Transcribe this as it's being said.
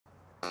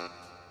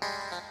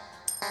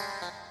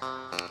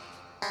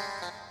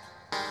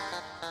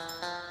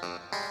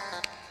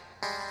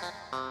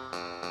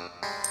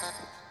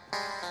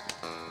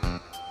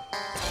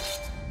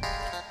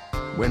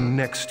When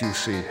next you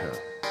see her,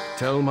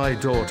 tell my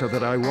daughter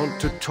that I want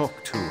to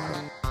talk to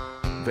her.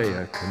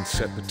 Vea can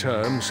set the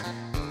terms,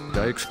 and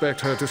I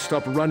expect her to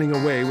stop running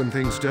away when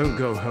things don't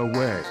go her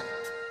way.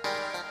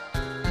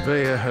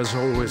 Vea has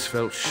always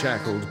felt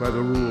shackled by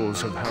the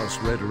rules of House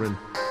Redoran,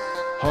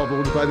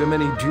 hobbled by the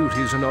many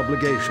duties and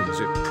obligations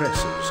it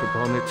presses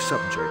upon its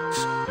subjects.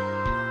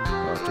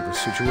 After the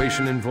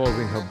situation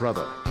involving her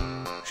brother,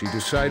 she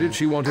decided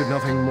she wanted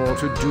nothing more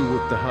to do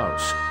with the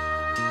house,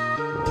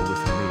 or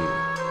with me.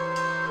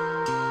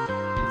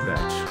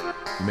 That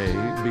may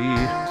be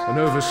an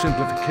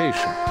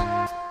oversimplification,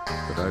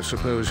 but I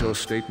suppose your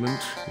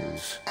statement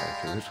is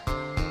accurate.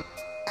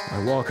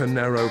 I walk a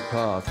narrow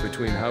path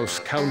between House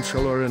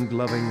Counselor and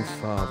loving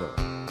father.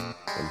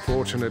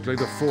 Unfortunately,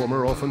 the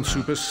former often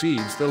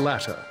supersedes the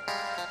latter.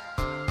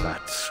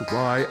 That's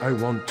why I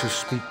want to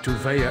speak to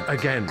Vea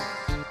again.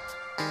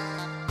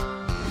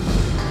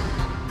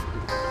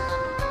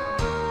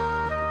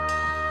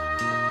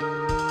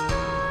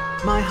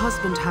 My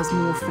husband has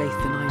more faith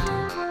than I do.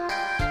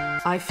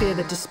 I fear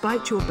that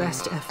despite your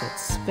best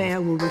efforts, Vea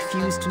will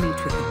refuse to meet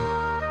with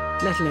him,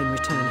 let alone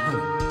return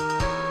home.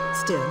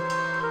 Still,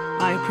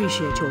 I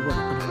appreciate your work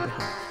on our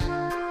behalf.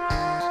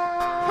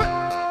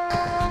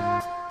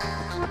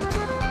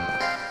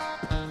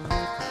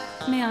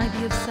 May I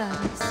be of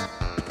service?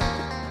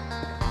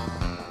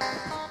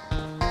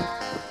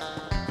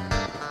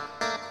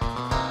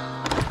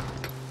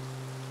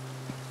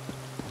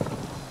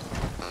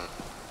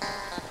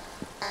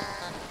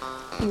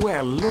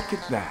 Well, look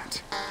at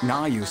that.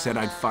 Now you said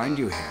I'd find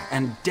you here,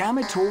 and damn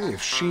it all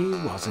if she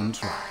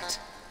wasn't right.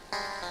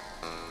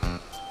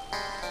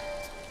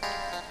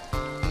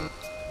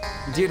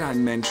 Did I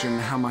mention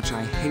how much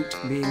I hate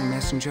being a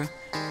messenger?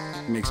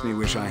 Makes me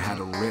wish I had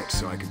a writ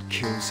so I could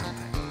kill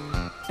something.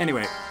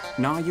 Anyway,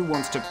 Nayu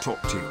wants to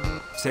talk to you.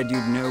 Said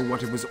you'd know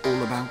what it was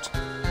all about.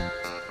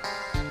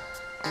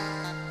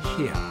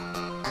 Here.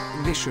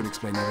 This should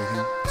explain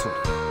everything, sort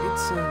of.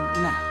 It's a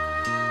map.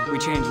 We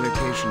change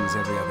locations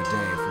every other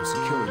day for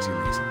security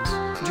reasons,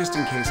 just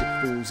in case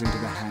it falls into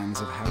the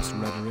hands of House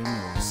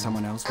Redoran or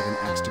someone else with an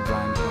axe to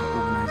grind to our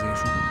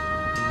organization.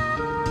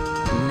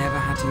 Never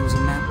had to use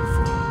a map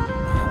before.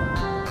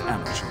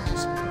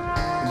 Amateurs.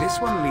 This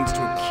one leads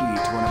to a key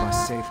to one of our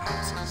safe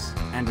houses,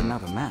 and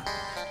another map.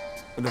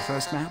 The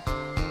first map,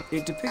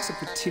 it depicts a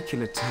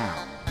particular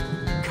town,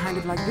 kind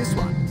of like this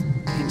one.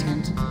 Hint,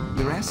 hint.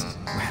 The rest?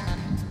 Well,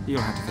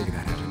 you'll have to figure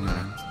that out on your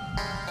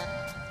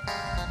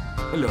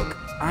own. Look,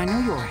 I know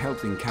you're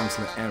helping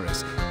Councillor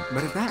Eris,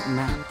 but if that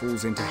map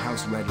falls into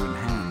House Redoran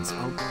hands,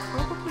 I'll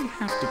probably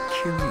have to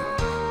kill you.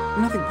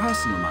 Nothing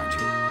personal, mind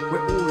you.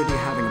 We're already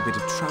having a bit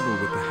of trouble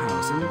with the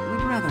house, and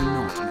we'd rather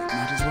not make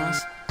matters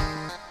worse.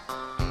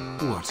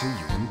 What are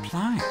you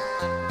implying?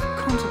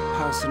 Can't a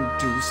person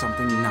do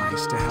something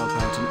nice to help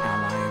out an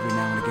ally every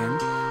now and again?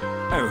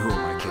 Oh, who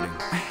am I kidding?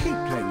 I hate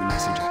playing the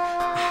messenger.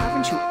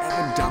 Haven't you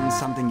ever done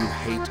something you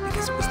hate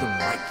because it was the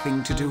right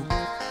thing to do?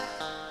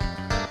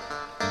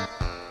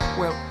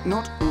 Well,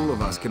 not all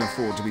of us can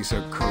afford to be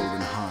so cold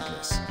and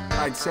heartless.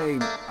 I'd say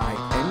I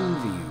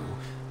envy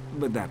you,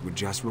 but that would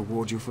just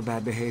reward you for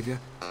bad behavior.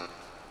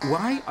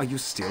 Why are you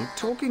still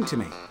talking to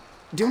me?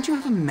 Don't you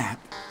have a map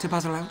to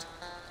puzzle out?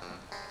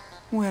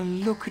 Well,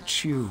 look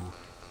at you.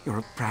 You're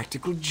a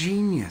practical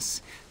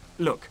genius.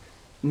 Look,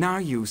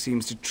 Nayu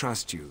seems to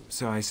trust you,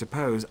 so I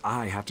suppose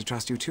I have to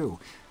trust you too.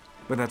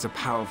 But that's a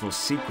powerful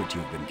secret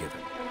you've been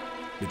given.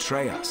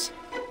 Betray us,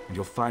 and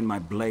you'll find my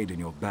blade in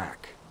your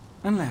back.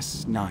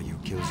 Unless Nayu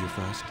kills you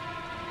first.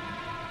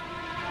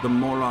 The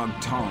Morag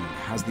Tong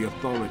has the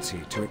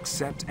authority to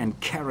accept and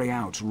carry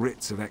out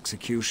writs of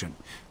execution.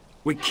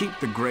 We keep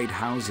the great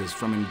houses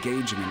from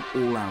engaging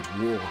in all-out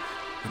war,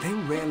 but they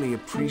rarely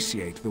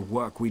appreciate the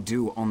work we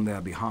do on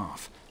their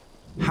behalf.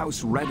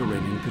 House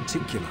Redoran in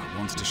particular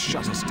wants to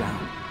shut us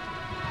down.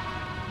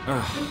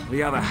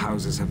 The other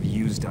houses have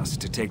used us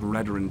to take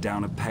Redoran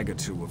down a peg or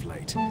two of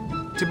late.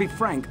 To be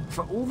frank,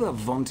 for all their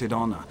vaunted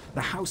honor,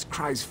 the house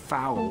cries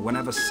foul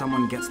whenever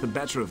someone gets the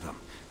better of them.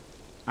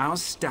 Our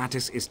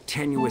status is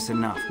tenuous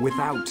enough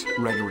without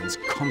Redoran's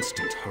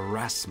constant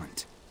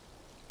harassment.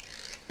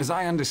 As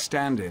I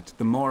understand it,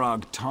 the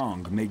Morag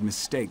Tong made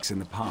mistakes in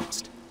the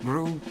past,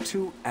 grew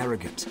too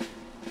arrogant.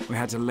 We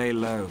had to lay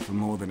low for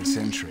more than a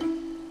century.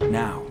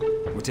 Now,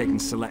 we're taking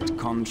select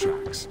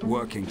contracts,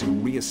 working to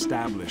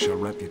re-establish our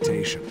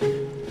reputation.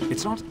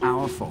 It's not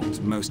our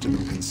fault most of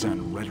them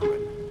concern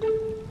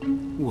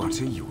Redoran. What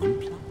are you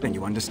implying? Then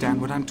you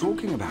understand what I'm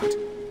talking about.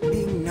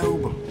 Being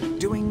noble,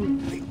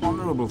 doing the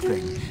honorable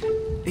thing.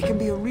 It can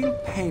be a real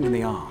pain in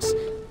the arse,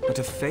 but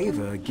a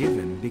favor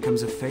given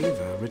becomes a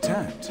favor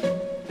returned.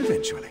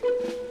 Eventually.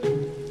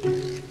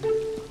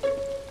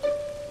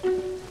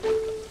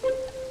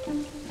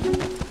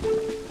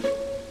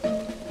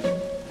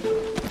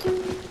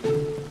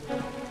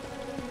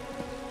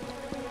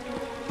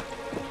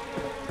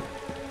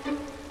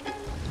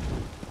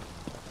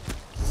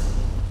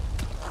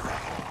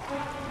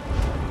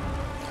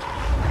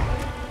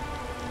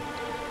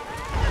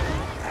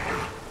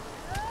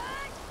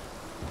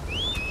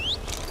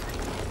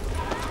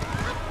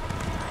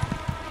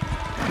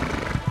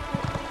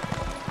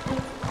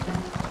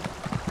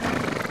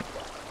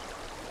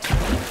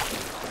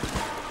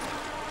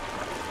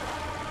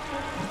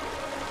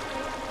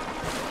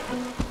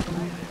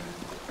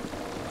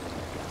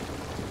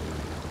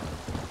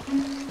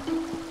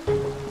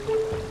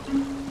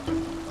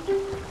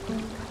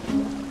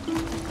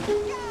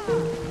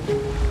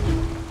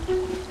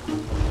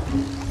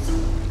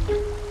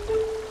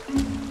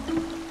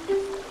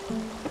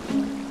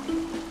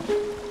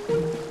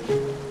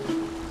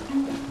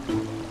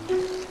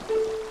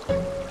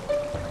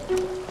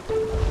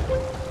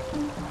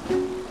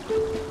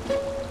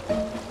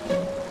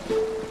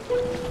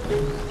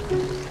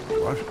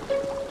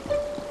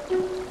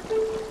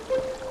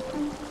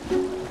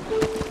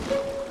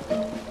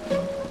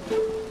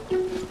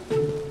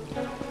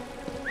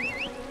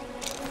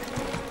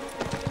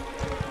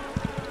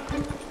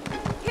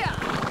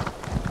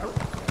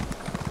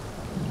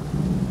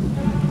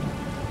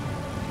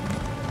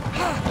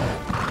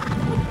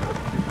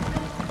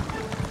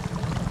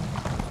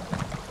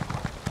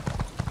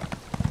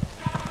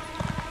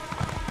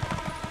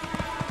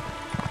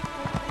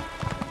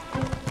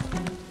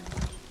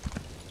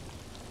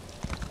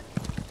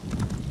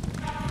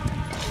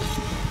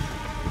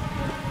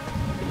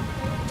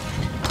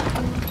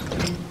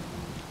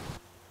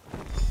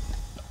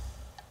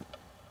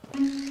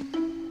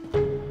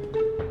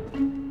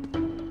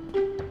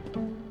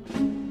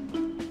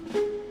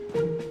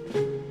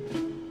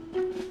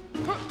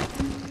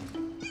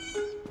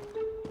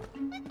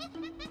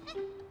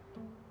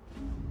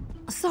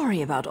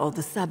 Sorry about all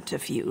the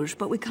subterfuge,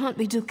 but we can't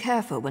be too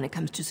careful when it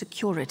comes to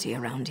security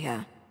around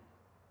here.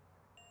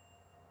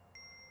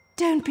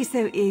 Don't be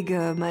so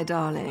eager, my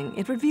darling.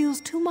 It reveals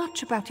too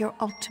much about your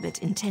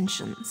ultimate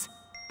intentions.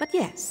 But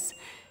yes,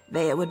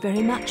 Vea would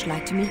very much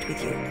like to meet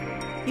with you.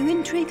 You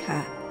intrigue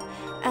her,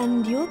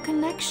 and your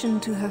connection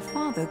to her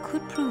father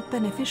could prove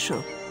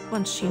beneficial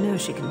once she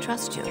knows she can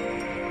trust you.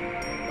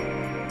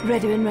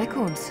 Redoin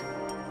records.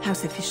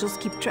 House officials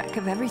keep track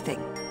of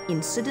everything.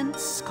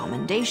 Incidents,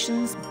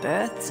 commendations,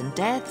 births and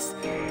deaths,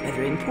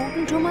 whether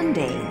important or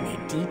mundane, they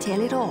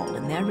detail it all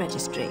in their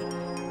registry.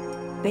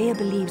 Vea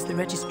believes the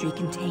registry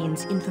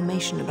contains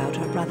information about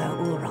her brother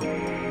Ulrich.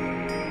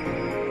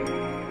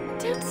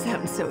 Don't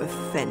sound so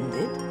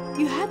offended.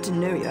 You had to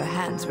know your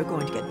hands were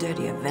going to get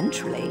dirty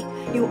eventually.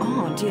 You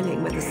are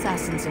dealing with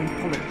assassins and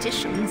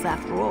politicians,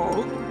 after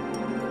all.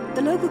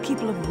 The local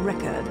keeper of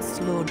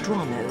records, Lord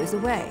Drano, is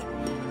away,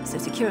 so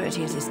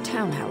security at his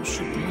townhouse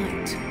should be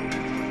light.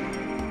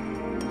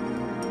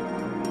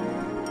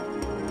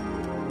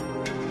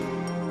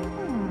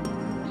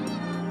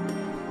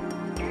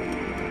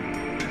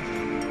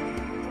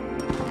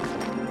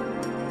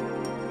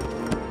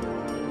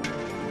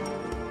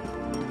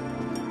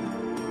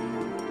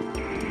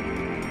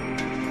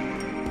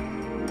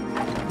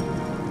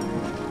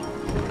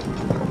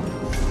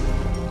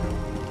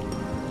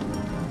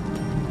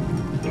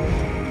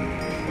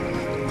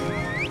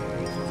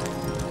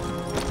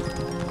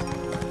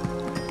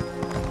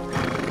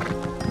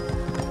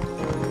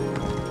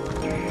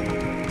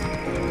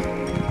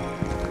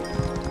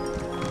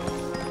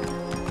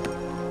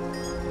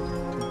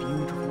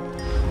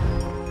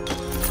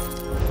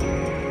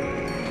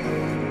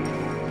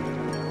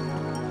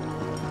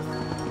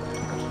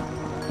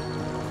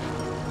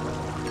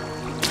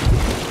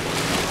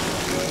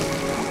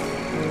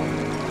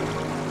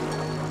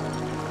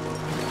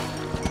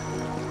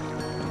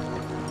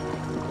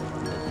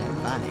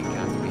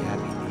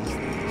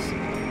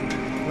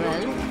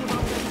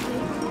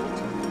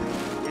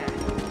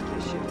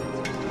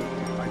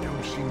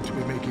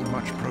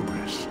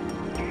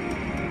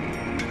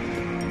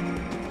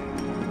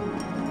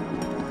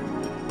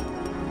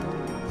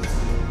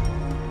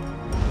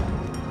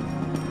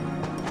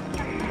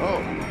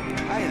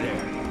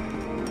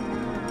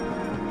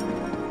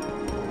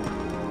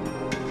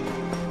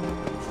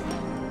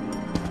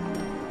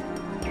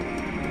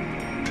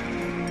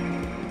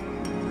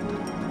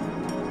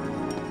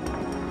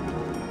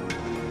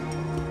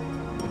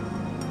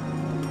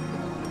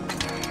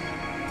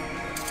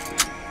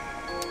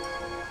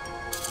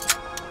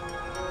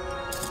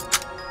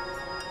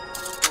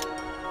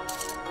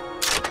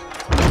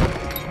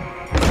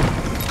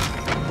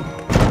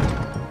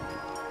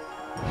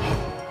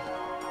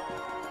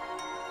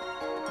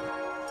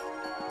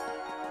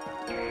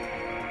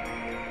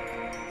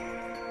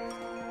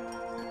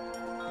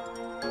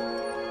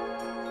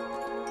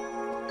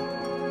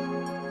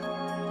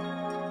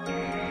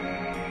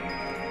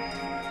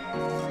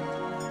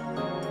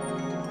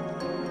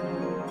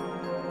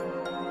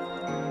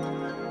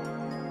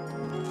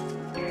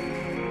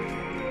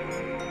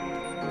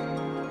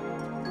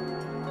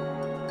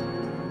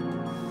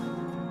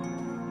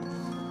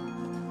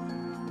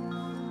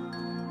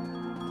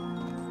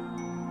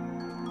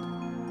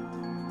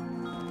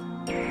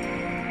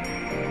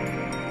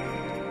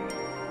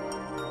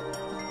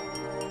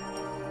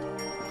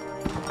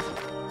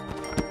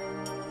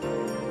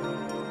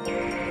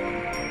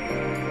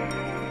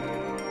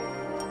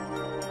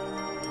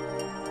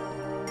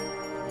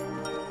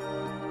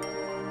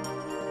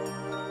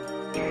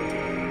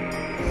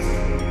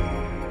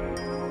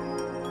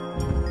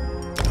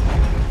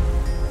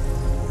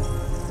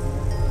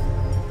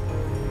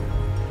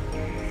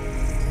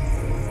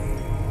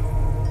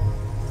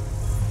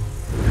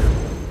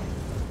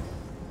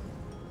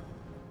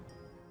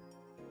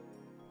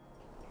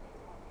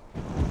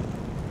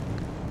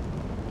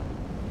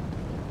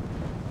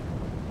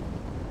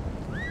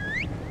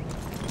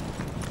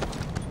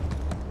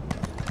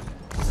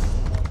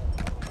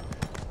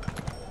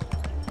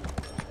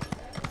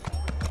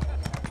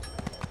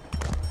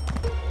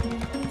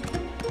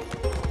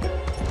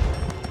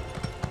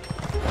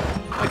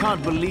 I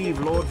can't believe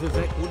Lord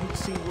Vivek wouldn't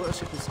see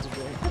worshippers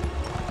today.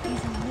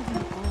 He's a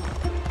living god.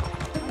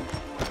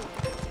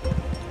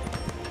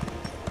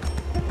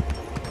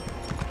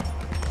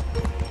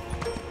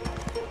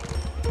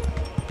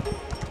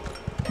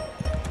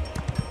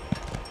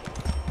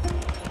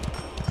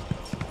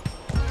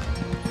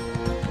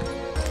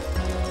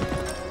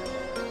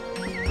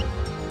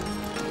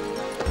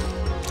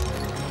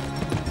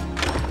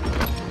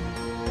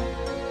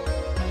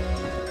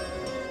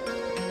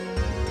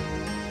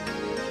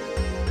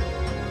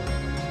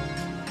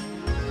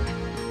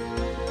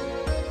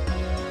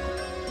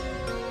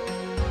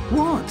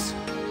 What?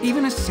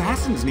 Even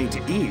assassins need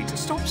to eat.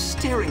 Stop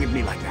staring at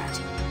me like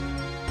that.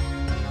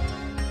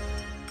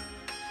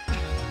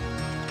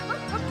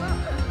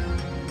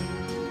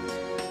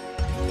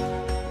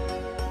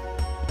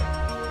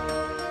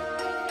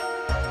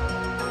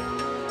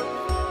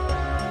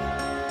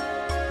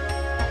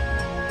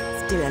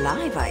 still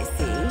alive, I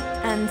see.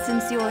 And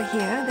since you're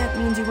here, that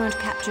means you weren't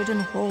captured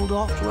and hauled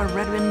off to a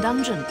Redwin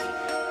dungeon.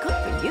 Good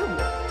for you.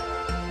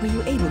 Were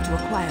you able to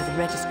acquire the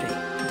registry?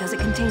 Does it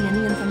contain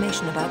any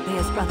information about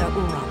Thea's brother,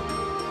 Ulron?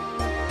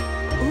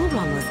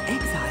 Ulron was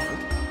exiled?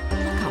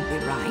 That can't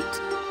be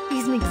right.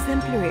 He's an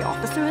exemplary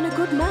officer and a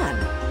good man.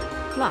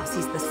 Plus,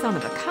 he's the son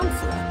of a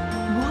counselor.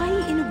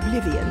 Why in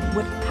oblivion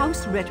would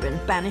House Redwin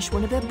banish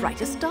one of their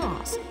brightest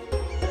stars?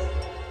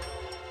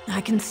 I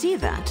can see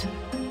that.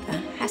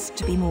 There has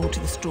to be more to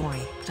the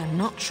story, but I'm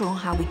not sure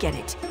how we get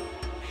it.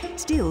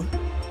 Still,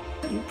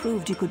 you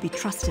proved you could be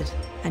trusted,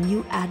 and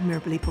you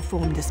admirably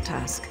performed this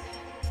task.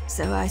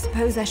 So I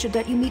suppose I should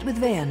let you meet with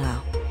Vea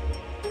now.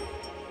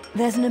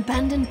 There's an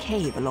abandoned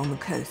cave along the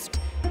coast.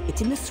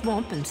 It's in the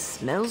swamp and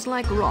smells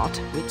like rot,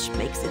 which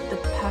makes it the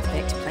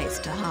perfect place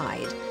to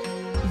hide.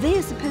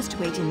 Vea's supposed to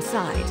wait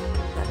inside,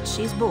 but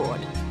she's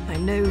bored. I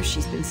know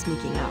she's been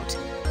sneaking out.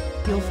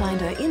 You'll find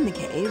her in the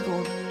cave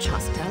or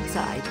just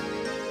outside.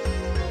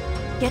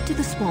 Get to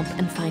the swamp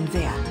and find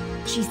Vea.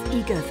 She's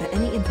eager for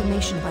any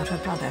information about her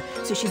brother,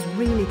 so she's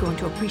really going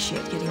to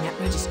appreciate getting that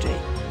registry.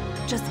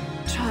 Just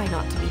try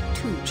not to be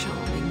too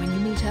charming when you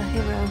meet her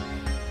hero.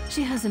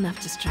 She has enough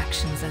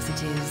distractions as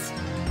it is.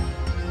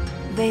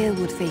 Vea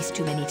would face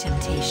too many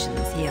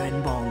temptations here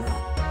in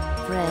Balmoral.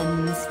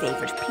 Friends,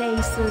 favorite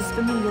places,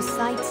 familiar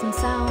sights and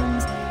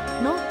sounds,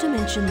 not to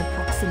mention the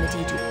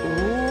proximity to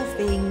all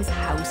things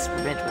House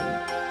Redwin.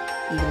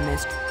 Even the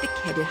most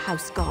thick-headed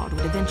house guard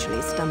would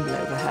eventually stumble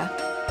over her.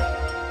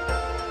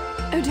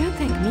 Oh, don't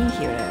thank me,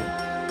 hero.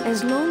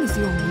 As long as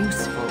you're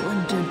useful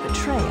and don't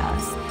betray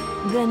us,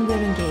 then we're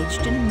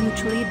engaged in a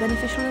mutually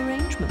beneficial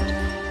arrangement.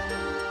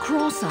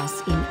 Cross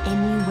us in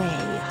any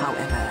way,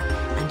 however,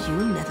 and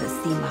you'll never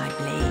see my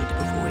blade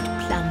before it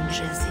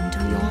plunges into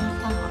your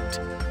heart.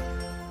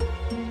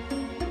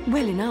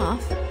 Well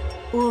enough.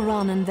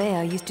 Ulron and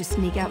Vea used to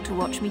sneak out to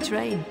watch me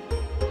train.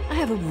 I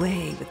have a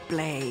way with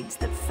blades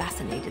that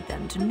fascinated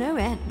them to no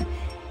end.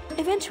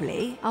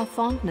 Eventually, our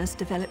fondness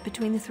developed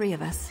between the three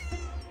of us.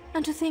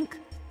 And to think,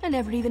 I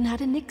never even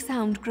had a Nick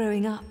sound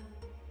growing up.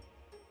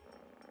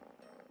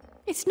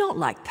 It's not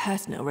like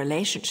personal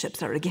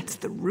relationships are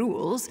against the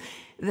rules,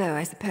 though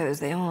I suppose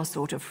they are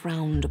sort of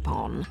frowned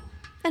upon.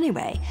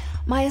 Anyway,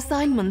 my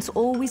assignments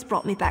always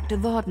brought me back to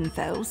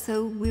Vardenfell,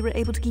 so we were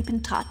able to keep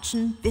in touch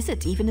and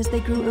visit even as they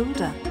grew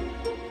older.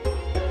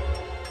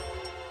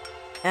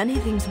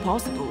 Anything's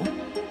possible,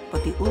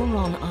 but the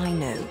Ulron I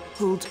know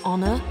holds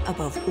honor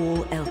above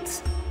all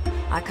else.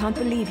 I can't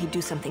believe he'd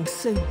do something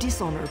so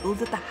dishonorable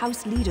that the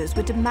house leaders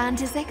would demand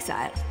his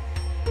exile.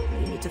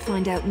 We need to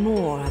find out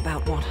more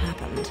about what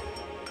happened.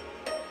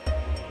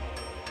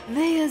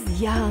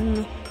 Vea's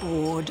young,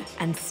 bored,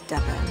 and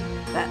stubborn.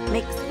 That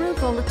makes for a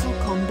volatile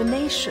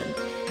combination.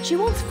 She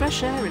wants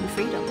fresh air and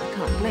freedom. I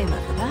can't blame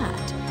her for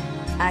that.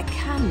 I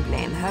can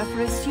blame her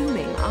for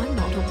assuming I'm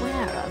not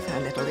aware of her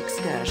little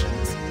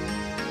excursions.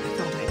 I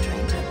thought I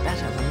trained her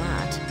better than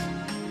that.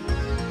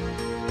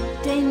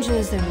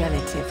 Danger's a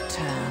relative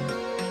term,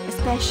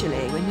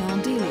 especially when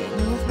you're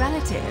dealing with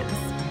relatives.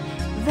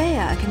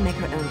 Vea can make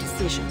her own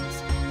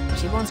decisions. If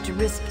she wants to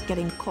risk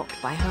getting caught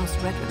by House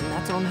Redwin,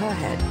 that's on her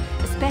head,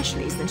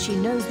 especially since she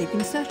knows they've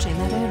been searching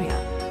that area.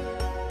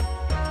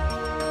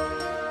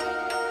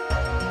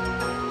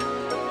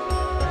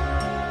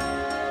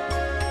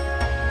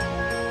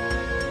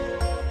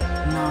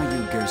 Now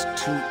you goes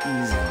too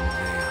easy on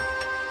Vea.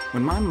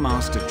 When my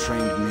master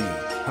trained me,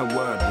 her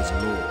word was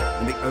law,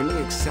 and the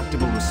only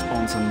acceptable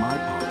response on my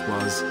part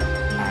was,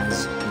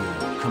 as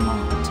you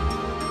command.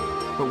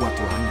 But what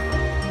do I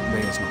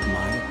know? Vea's not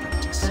my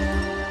apprentice.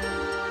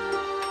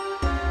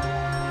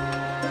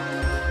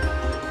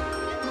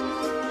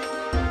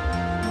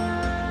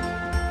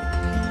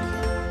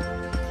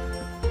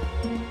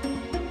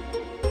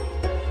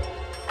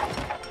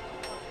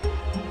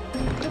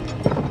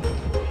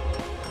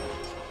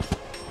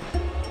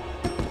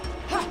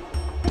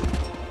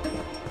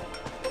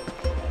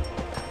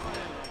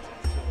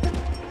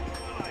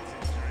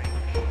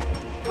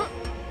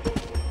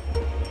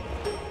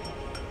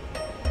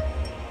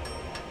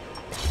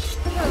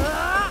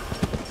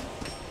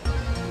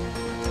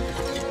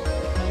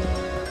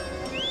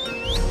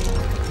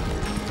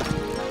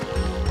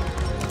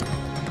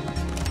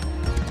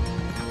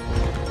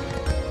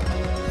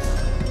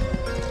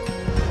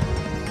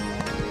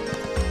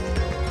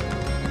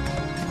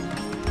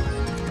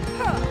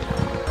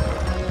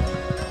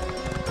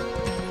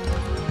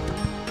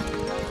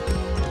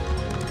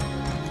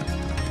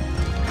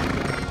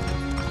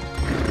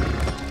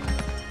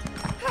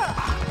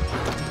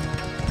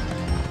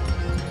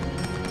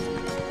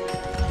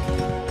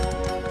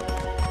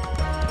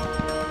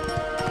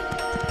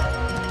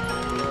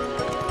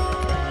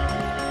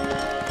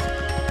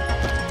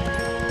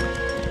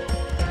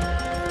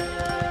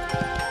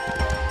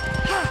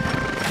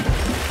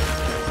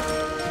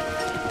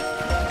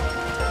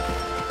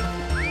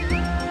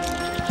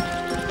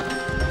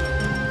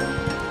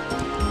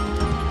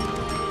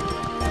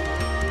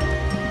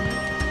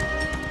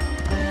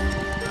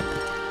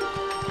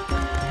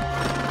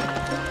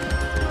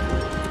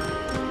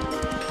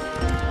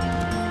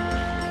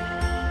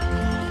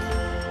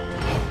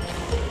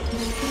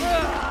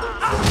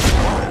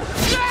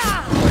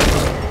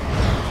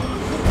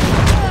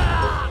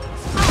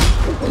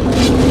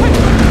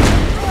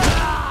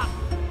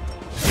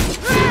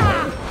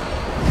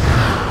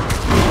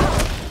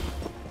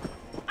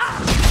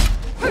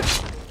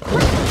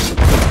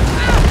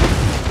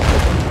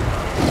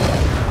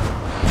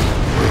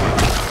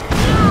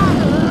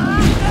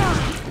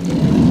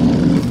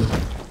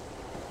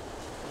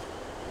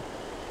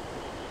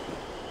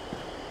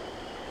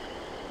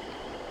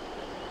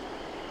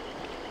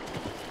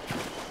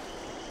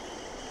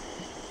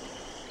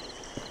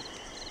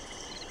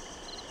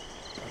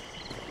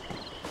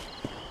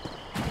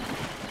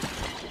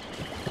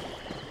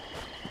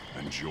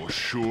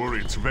 sure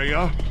it's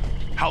Vea?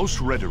 House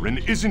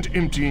Redoran isn't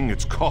emptying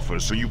its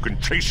coffers so you can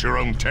chase your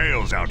own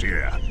tails out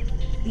here.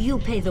 You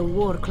pay the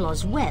war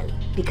claws well,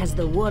 because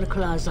the war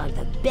claws are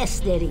the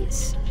best there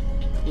is.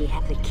 We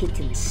have the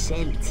kitten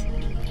scent.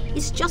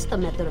 It's just a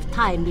matter of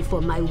time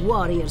before my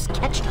warriors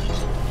catch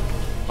her.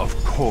 Of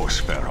course,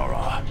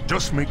 Ferhara.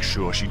 Just make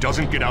sure she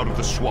doesn't get out of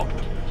the swamp.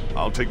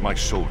 I'll take my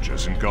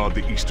soldiers and guard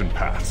the eastern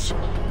paths,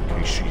 in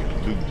case she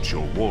eludes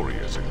your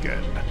warriors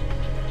again.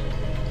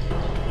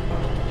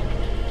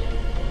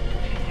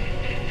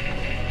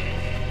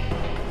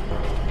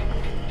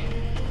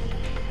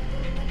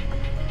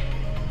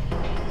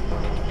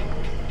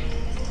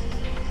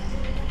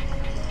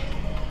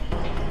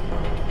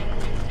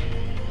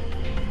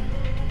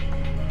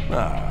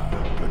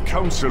 The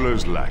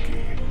Counselor's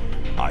lackey.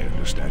 I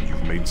understand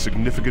you've made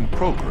significant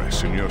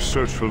progress in your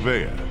search for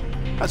Vea.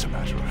 As a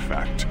matter of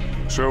fact,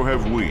 so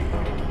have we.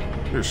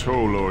 This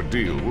whole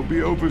ordeal will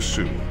be over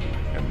soon,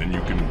 and then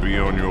you can be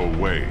on your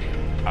way,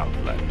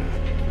 Outlander.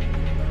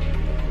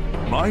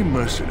 My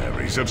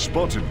mercenaries have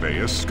spotted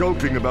Vea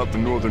skulking about the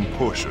northern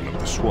portion of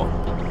the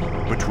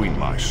swamp. Between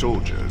my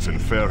soldiers and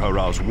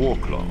Ferhara's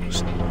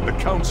warclaws, the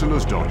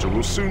Counselor's daughter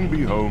will soon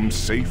be home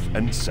safe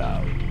and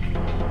sound.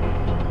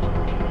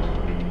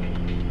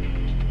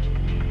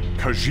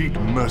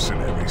 Khajiit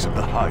mercenaries of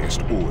the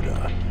highest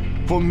order.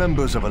 For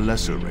members of a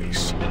lesser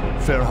race,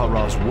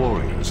 Ferhara's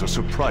warriors are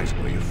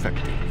surprisingly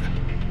effective.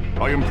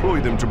 I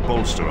employ them to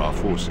bolster our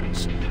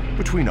forces.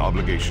 Between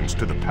obligations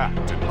to the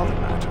Pact and other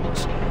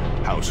matters,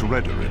 House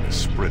Redoran is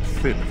spread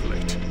thin of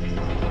late.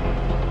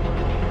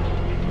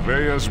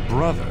 Vea's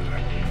brother?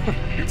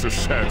 It's a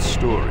sad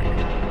story.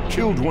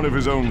 Killed one of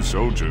his own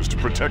soldiers to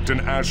protect an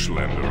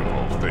Ashlander of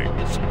all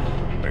things.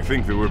 I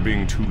think they were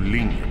being too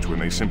lenient when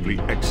they simply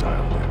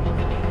exiled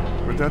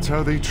him. But that's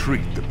how they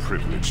treat the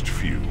privileged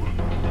few.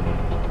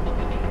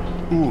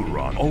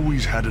 Ulran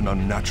always had an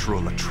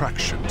unnatural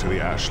attraction to the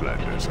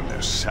Ashlanders and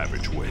their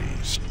savage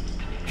ways.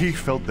 He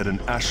felt that an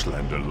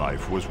Ashlander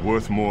life was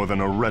worth more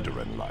than a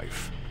Redoran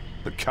life.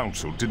 The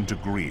Council didn't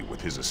agree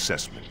with his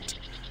assessment.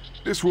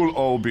 This will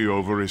all be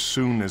over as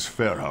soon as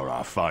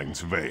Ferhara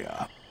finds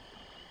Vea.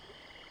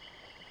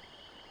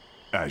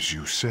 As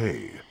you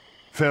say,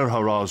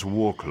 Ferhara's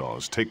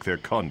warclaws take their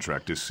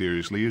contract as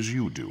seriously as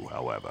you do,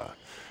 however.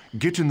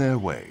 Get in their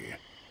way,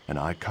 and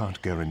I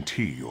can't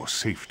guarantee your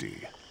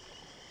safety.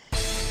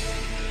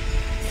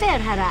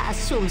 Ferhara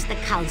assumes the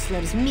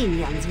Counselor's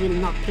minions will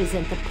not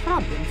present a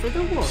problem for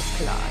the war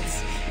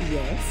claws.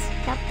 Yes,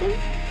 Captain?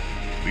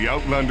 The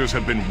Outlanders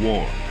have been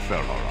warned,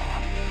 Ferhara.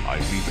 I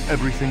leave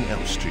everything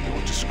else to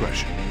your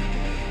discretion.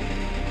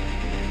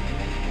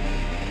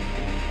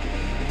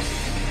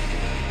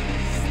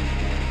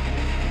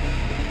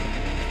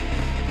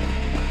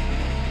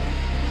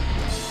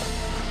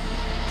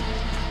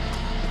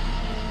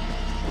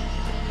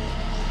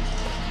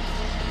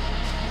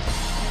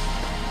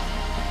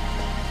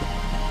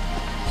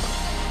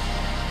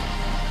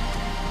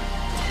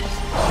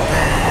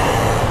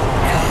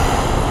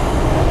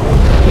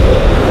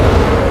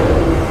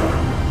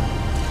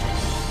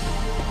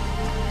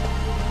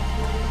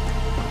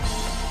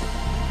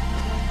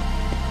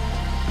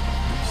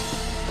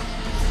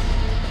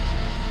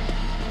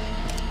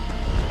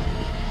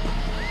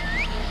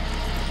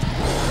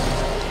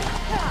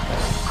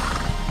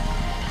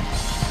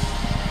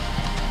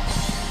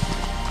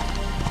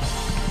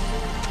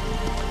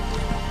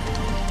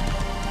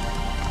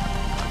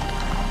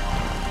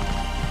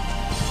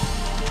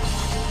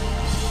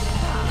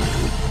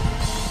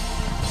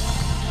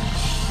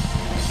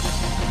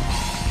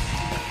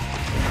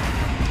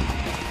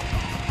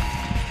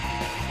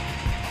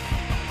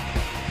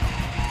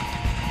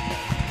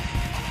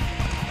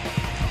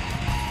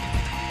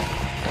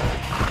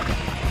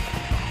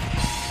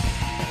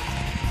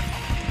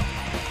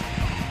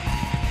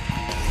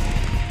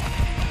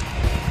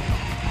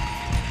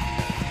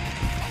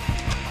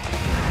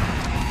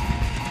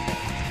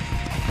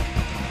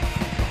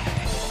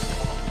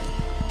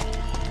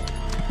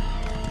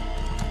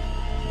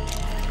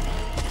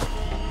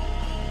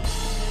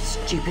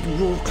 Stupid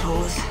war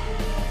claws.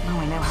 Now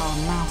I know how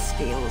a mouse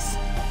feels.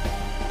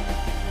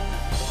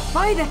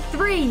 By the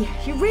three!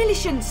 You really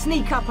shouldn't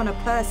sneak up on a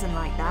person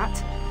like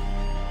that.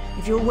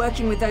 If you're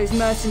working with those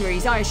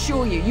mercenaries, I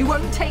assure you, you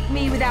won't take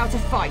me without a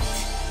fight.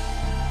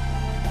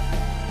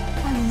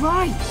 Oh,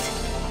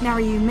 right! Now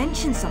you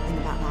mentioned something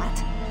about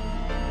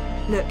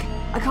that. Look,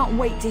 I can't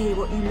wait to hear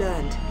what you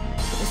learned.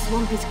 But the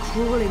swamp is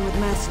crawling with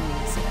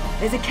mercenaries.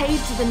 There's a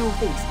cave to the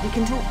northeast. We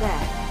can talk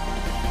there.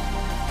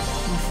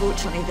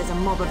 Unfortunately, there's a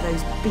mob of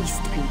those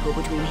beast people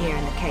between here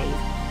and the cave.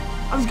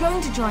 I was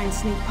going to try and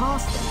sneak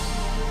past them.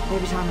 But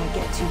every time I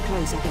get too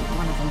close, I think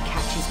one of them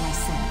catches my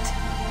scent.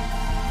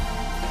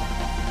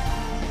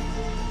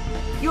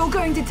 You're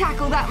going to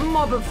tackle that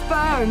mob of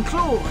fur and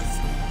claws?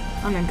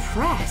 I'm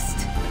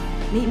impressed.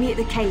 Meet me at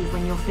the cave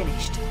when you're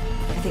finished.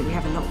 I think we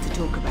have a lot to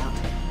talk about.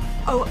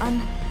 Oh,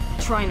 and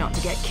try not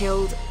to get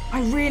killed.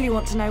 I really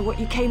want to know what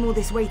you came all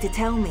this way to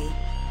tell me.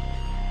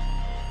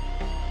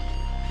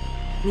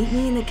 Meet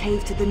me in the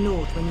cave to the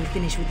north when you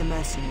finish with the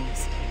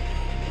mercenaries.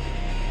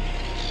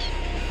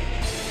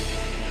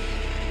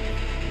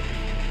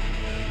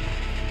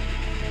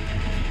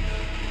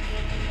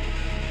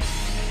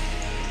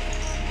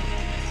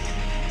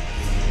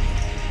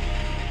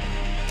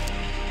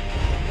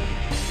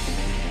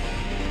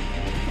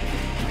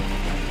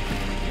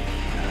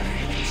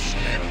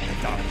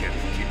 bargain,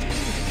 kitten.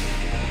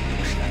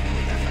 Looks like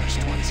we're the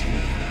first ones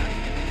here.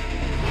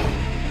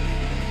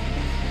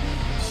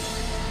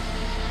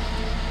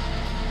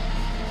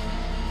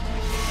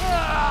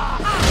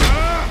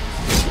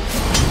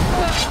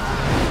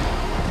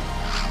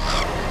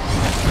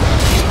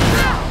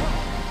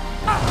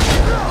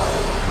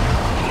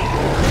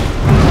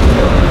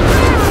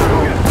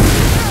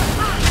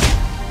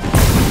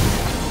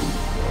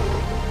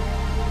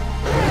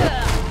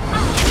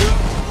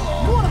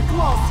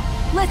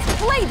 Let's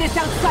flay this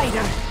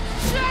outsider!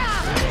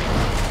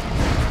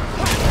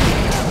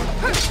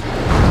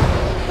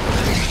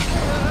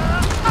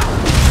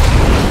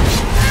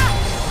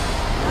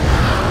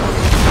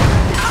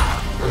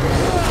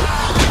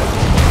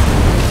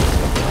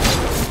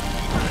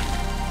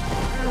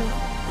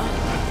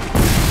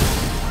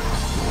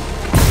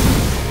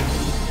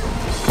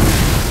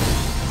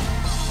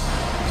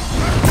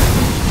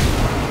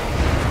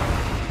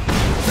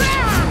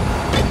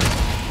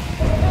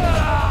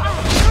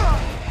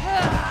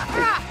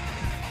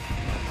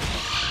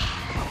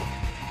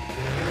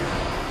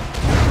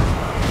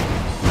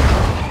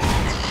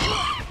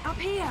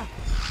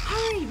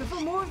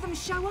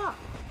 Show up.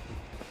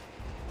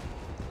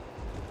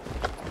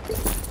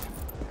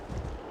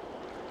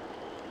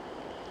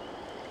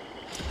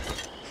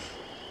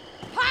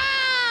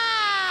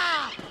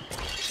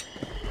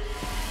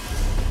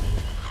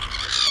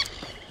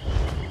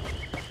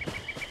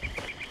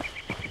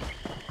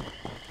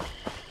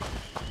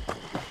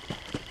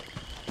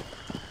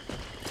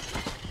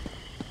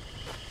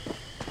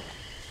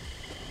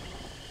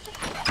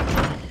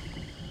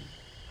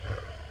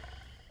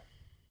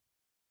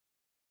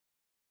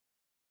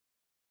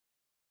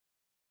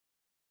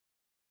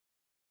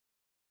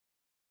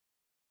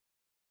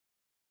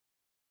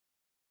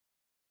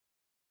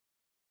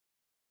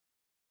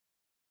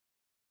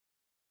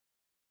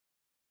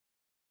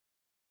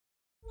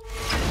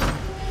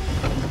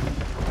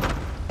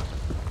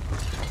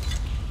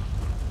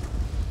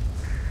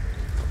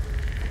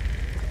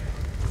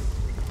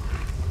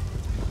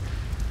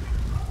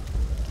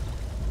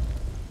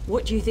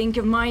 What do you think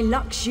of my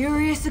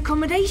luxurious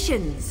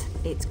accommodations?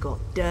 It's got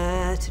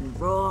dirt and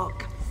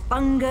rock,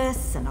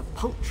 fungus and a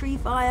poultry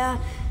fire,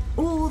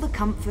 all the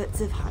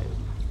comforts of home.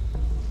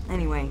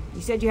 Anyway,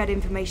 you said you had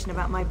information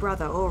about my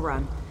brother,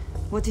 Oran.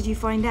 What did you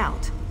find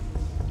out?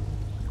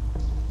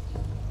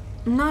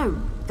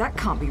 No, that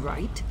can't be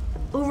right.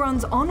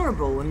 Oran's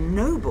honorable and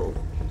noble.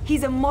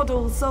 He's a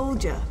model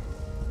soldier.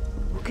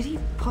 What could he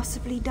have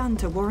possibly done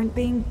to warrant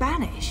being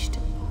banished?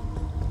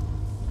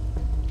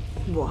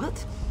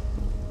 What?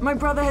 My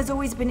brother has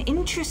always been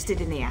interested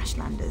in the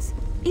Ashlanders.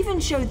 Even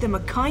showed them a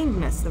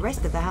kindness the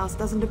rest of the house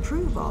doesn't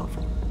approve of.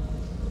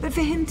 But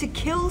for him to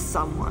kill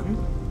someone,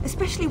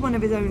 especially one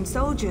of his own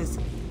soldiers,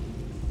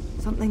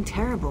 something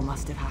terrible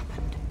must have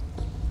happened.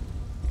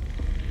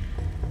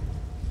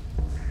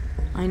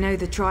 I know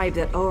the tribe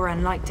that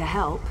Oran liked to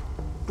help,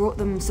 brought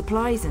them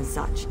supplies and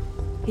such.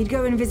 He'd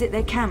go and visit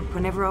their camp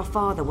whenever our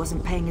father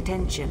wasn't paying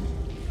attention.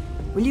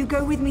 Will you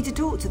go with me to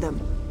talk to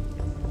them?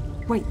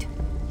 Wait,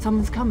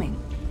 someone's coming.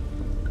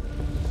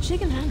 She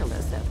can handle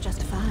herself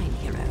just fine,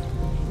 hero.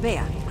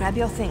 Vea, grab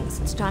your things.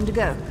 It's time to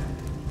go.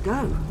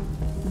 Go?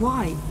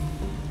 Why?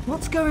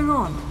 What's going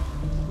on?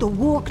 The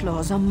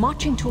Warclaws are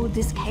marching toward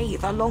this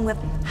cave along with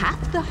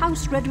half the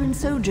House Redrin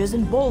soldiers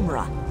in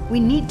Balmora. We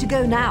need to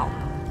go now.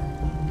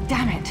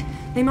 Damn it!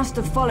 They must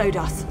have followed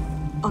us.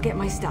 I'll get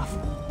my stuff.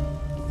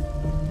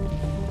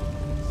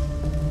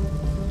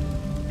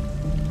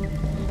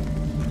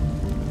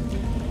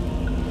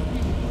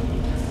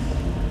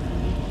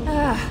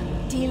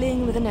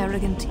 Dealing with an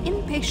arrogant,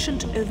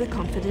 impatient,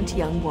 overconfident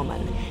young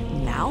woman.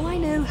 Now I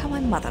know how my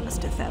mother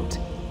must have felt.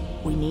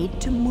 We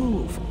need to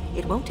move.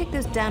 It won't take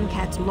those damn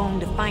cats long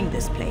to find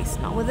this place,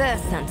 not with their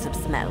sense of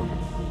smell.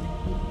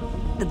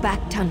 The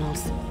back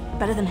tunnels.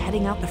 Better than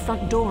heading out the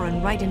front door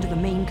and right into the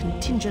main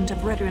contingent of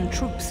Redrin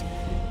troops.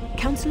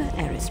 Councillor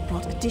Eris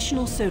brought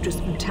additional soldiers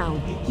from town.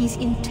 He's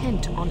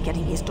intent on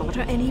getting his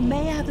daughter, and he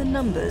may have the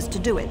numbers to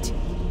do it.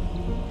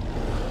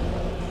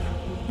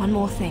 One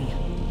more thing.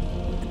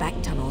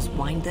 Back tunnels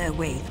wind their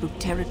way through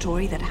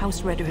territory that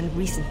House Redrin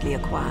recently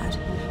acquired.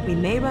 We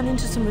may run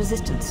into some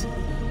resistance.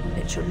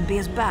 It shouldn't be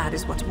as bad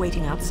as what's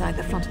waiting outside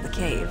the front of the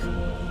cave.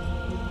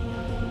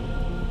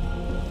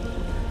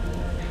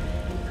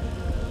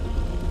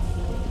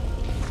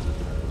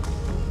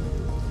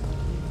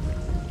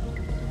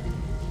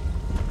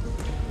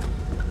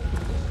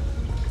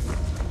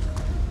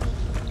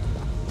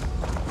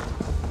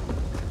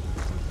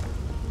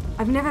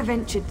 I've never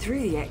ventured through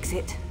the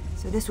exit,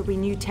 so this will be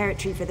new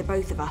territory for the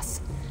both of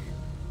us.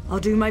 I'll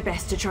do my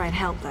best to try and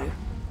help, though.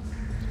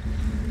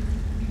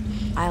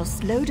 I'll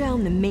slow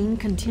down the main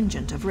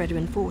contingent of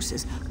Redrin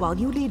forces while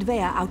you lead Vea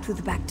out through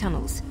the back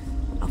tunnels.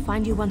 I'll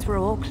find you once we're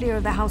all clear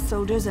of the house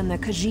soldiers and the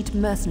Khajiit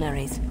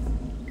mercenaries.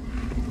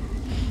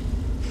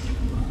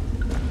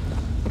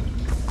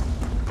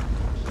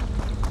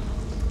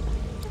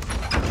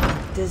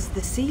 Does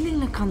the ceiling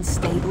look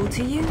unstable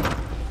to you?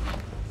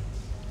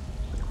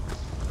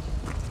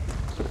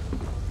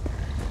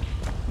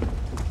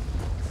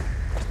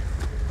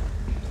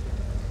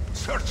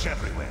 search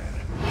everywhere.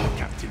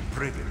 Captain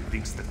Brevin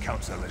thinks the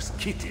Councillor's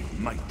kitten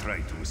might try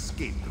to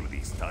escape through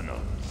these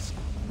tunnels.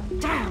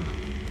 Damn!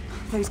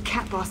 Those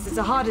cat bastards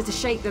are harder to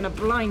shake than a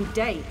blind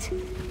date.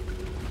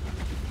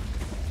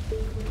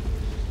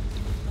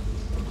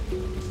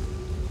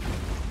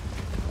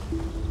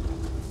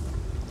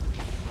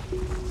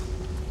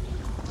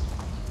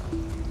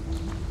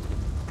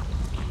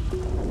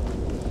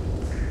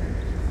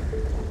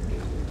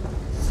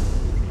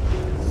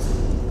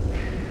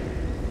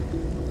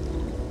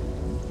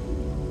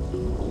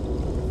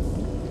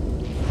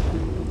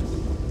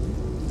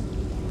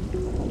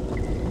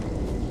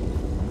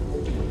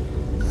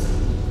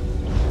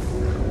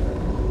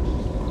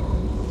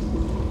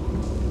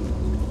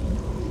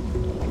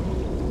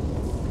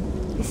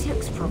 This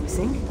looks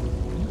promising.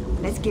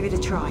 Let's give it a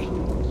try.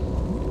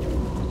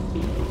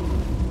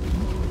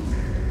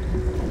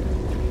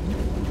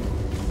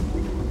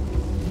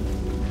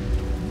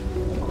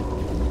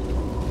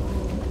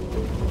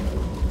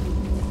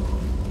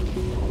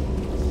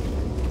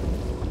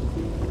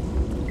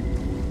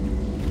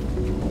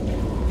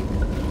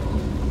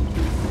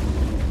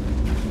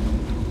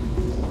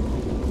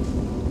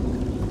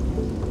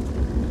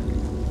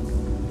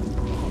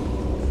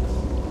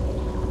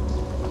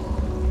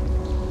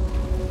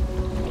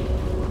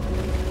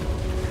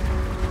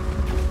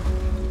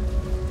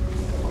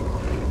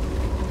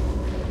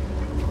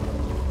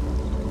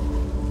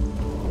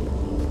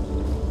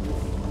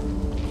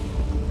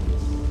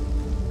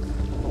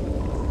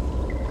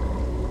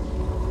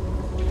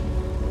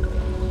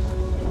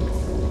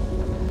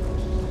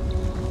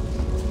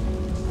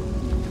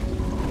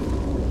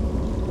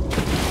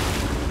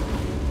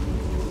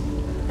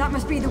 That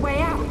must be the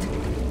way out.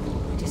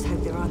 I just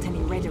hope there aren't any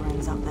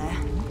Redderons up there.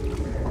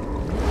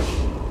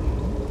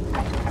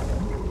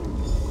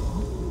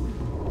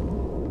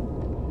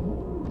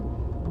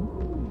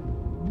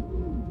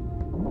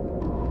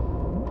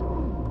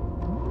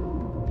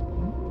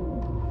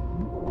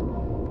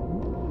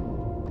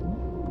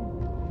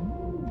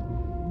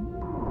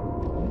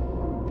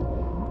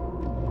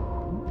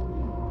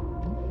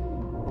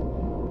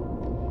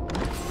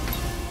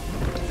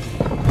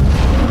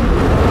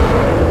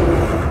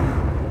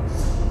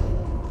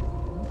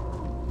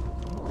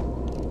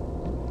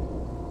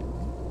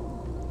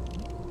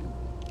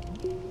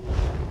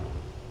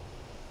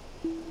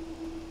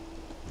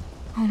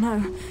 Oh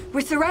no,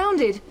 we're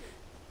surrounded!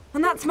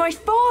 And that's my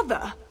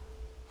father!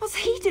 What's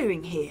he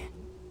doing here?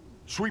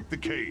 Sweep the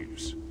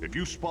caves. If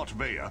you spot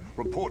Vea,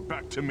 report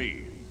back to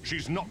me.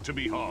 She's not to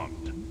be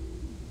harmed.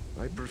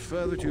 I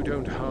prefer that you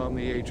don't harm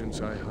the agents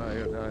I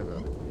hired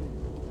either.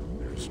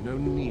 There's no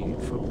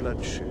need for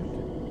bloodshed.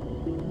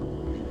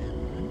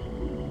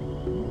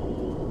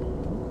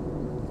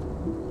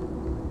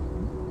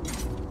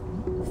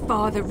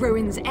 Father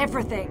ruins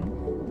everything.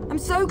 I'm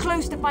so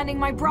close to finding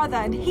my brother,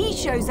 and he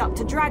shows up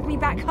to drag me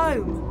back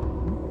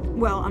home.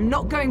 Well, I'm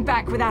not going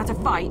back without a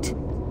fight.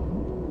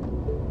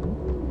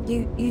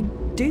 You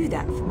do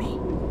that for me.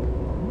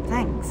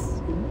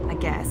 Thanks, I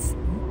guess.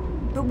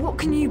 But what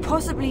can you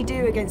possibly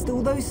do against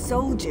all those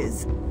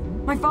soldiers?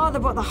 My father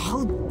brought the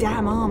whole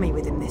damn army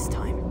with him this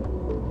time.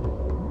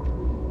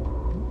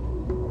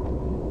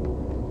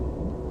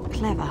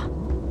 Clever.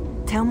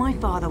 Tell my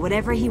father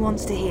whatever he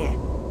wants to hear.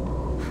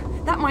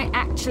 That might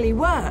actually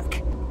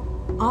work.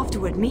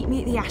 Afterward, meet me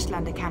at the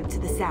Ashlander camp to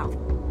the south.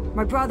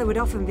 My brother would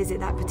often visit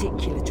that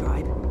particular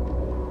tribe.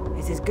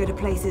 It's as good a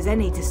place as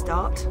any to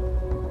start.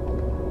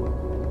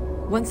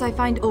 Once I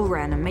find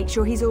Ulran and make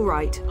sure he's all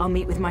right, I'll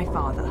meet with my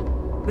father.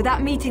 But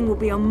that meeting will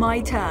be on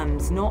my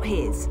terms, not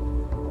his.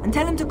 And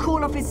tell him to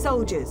call off his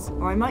soldiers,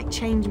 or I might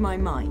change my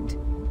mind.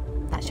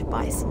 That should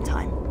buy us some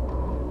time.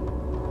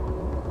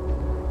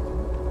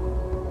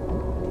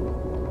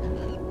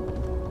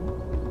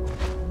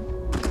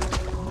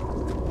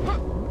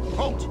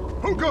 Halt!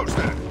 Who goes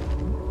there?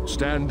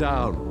 Stand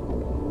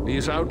down.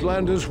 These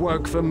outlanders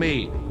work for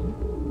me.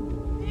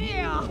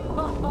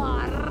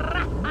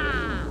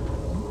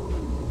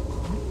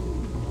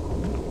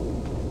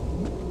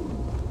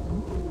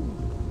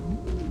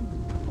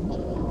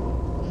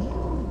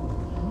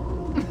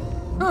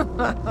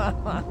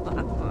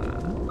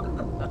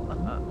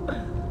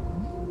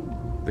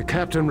 The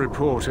captain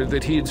reported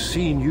that he had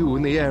seen you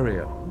in the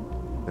area.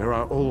 There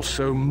are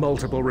also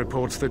multiple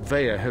reports that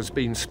Vea has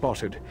been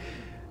spotted.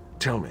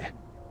 Tell me,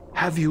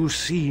 have you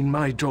seen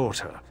my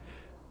daughter?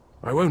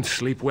 I won't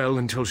sleep well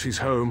until she's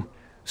home,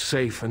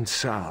 safe and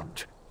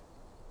sound.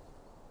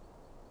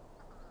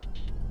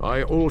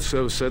 I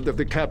also said that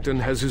the captain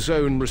has his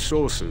own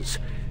resources.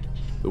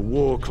 The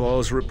War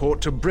Claws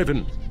report to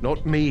Brevin,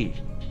 not me.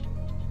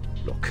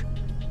 Look,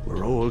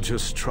 we're all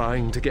just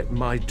trying to get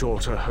my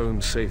daughter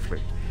home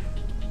safely.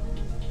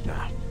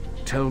 Now,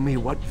 tell me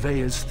what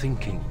Vea's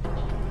thinking.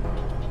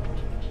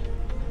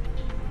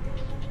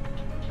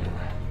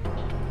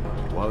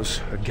 It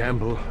was a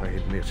gamble, I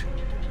admit.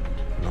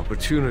 An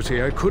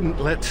opportunity I couldn't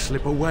let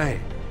slip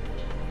away.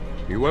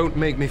 You won't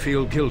make me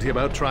feel guilty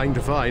about trying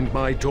to find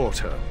my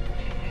daughter.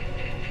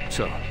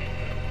 So,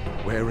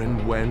 where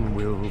and when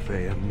will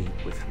Vea meet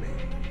with me?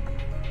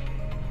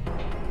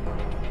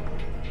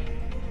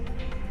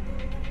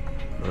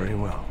 Very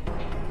well.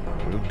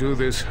 We'll do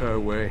this her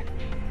way.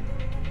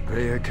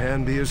 Vea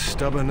can be as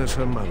stubborn as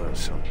her mother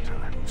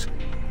sometimes.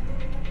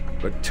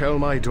 But tell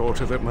my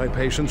daughter that my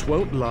patience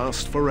won't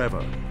last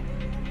forever.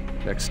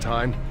 Next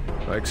time,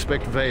 I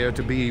expect Vea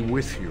to be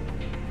with you.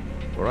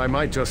 Or I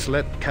might just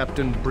let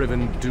Captain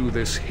Briven do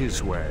this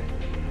his way.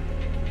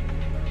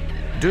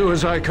 Do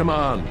as I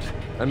command,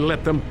 and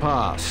let them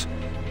pass.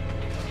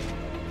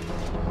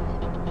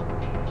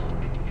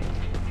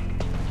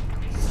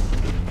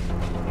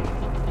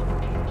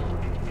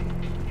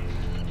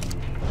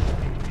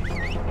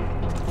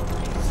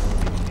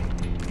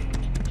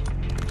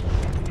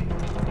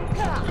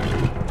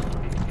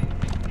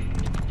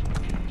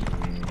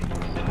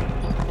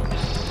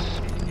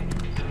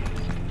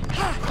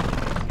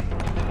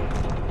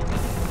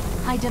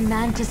 I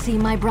demand to see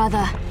my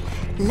brother.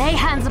 Lay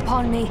hands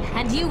upon me,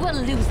 and you will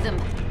lose them.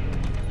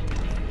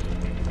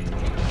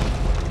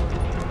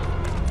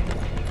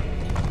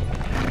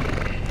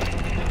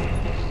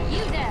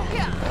 You there!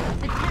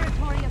 The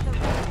territory of the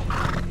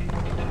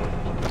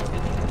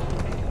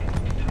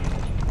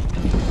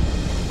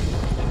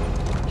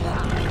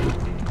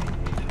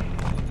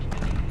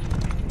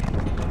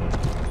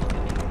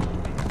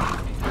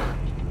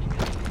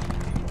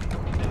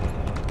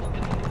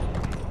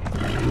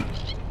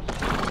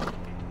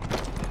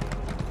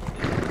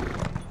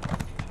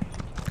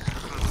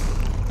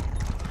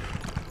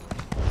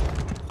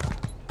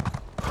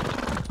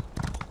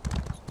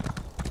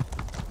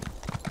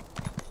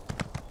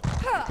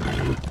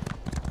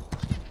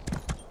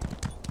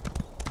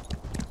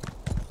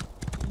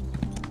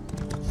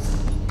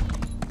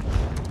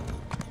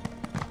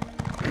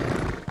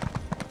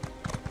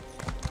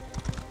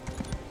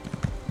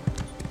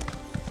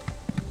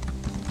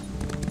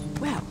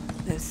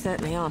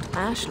certainly aren't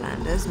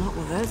Ashlanders, not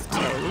with those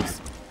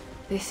tales.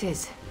 This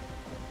is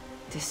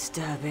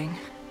disturbing.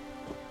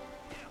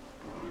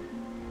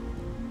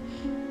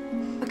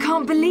 I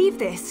can't believe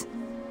this.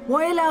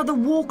 Why allow the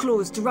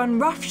Warclaws to run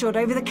roughshod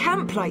over the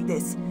camp like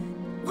this?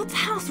 What's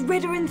House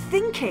Redoran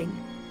thinking?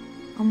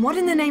 And what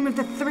in the name of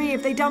the three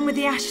have they done with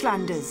the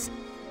Ashlanders?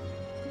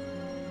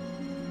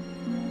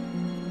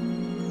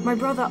 My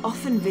brother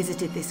often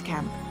visited this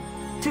camp.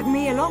 Took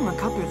me along a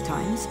couple of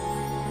times.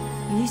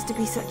 It used to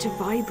be such a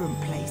vibrant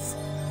place,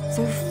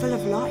 so full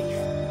of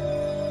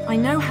life. I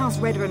know House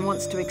Redoran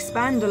wants to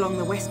expand along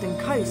the western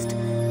coast,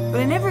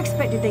 but I never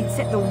expected they'd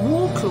set the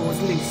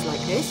Warclaws loose like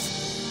this.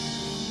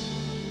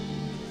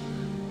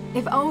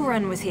 If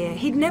Ulran was here,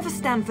 he'd never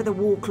stand for the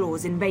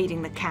Warclaws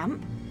invading the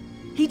camp.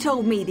 He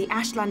told me the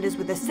Ashlanders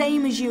were the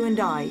same as you and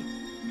I.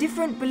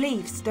 Different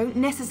beliefs don't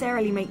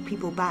necessarily make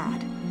people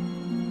bad.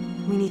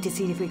 We need to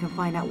see if we can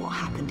find out what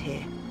happened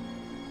here.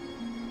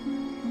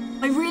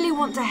 I really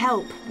want to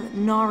help, but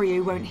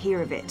Naryu won't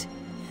hear of it.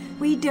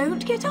 We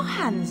don't get our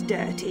hands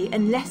dirty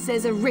unless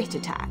there's a writ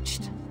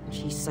attached.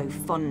 She's so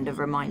fond of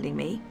reminding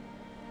me.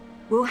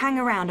 We'll hang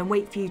around and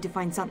wait for you to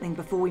find something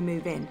before we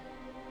move in.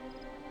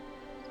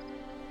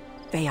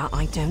 Vea,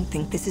 I don't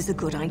think this is a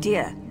good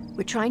idea.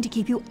 We're trying to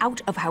keep you out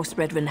of House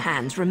Redoran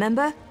hands,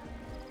 remember?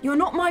 You're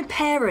not my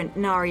parent,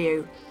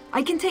 Naryu.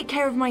 I can take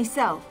care of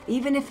myself,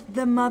 even if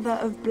the Mother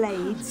of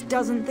Blades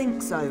doesn't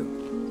think so.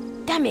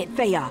 Damn it,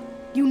 Vea!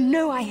 You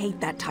know I hate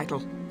that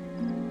title.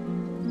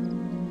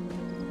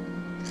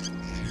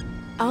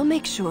 I'll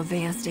make sure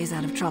Vea stays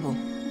out of trouble.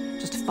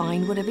 Just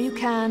find whatever you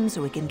can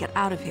so we can get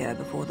out of here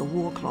before the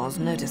Warclaws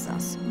notice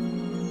us.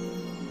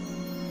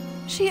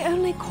 She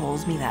only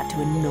calls me that to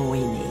annoy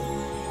me.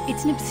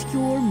 It's an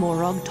obscure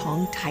Morag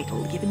Tong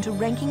title given to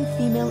ranking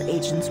female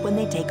agents when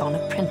they take on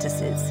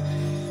apprentices.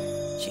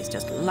 She's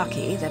just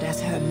lucky that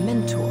as her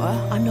mentor,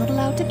 I'm not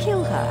allowed to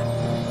kill her.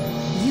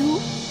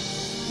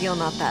 You're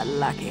not that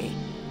lucky.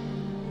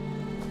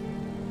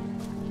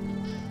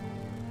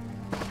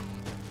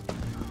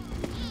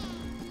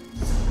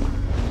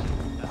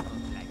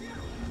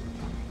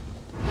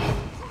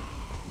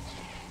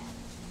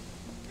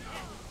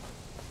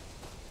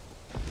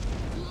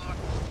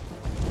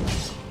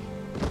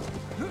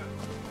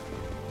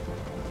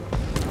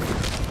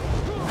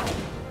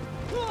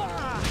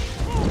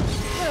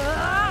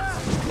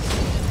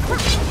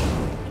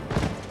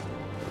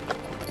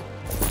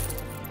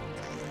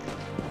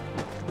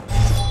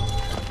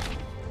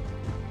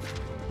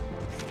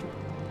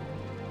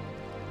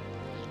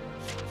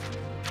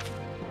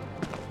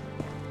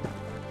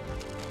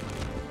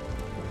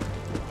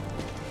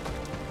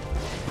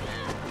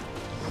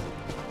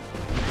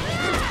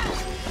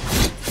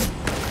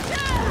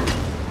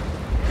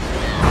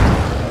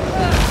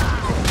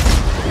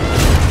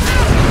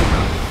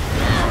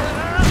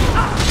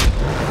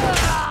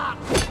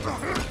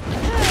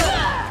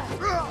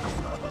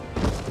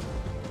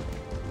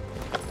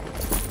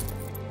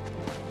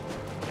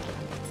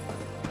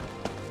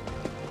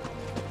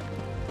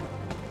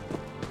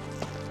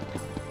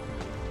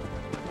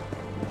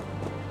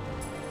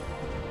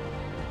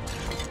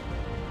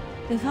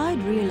 If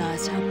I'd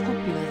realized how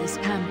popular this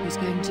camp was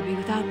going to be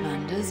with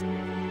Outlanders,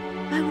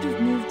 I would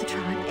have moved the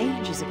tribe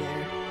ages ago.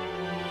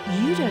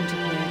 You don't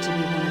appear to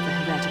be one of the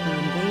heretical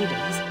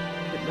invaders,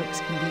 but looks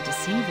can be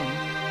deceiving.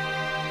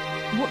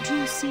 What do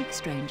you seek,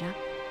 stranger?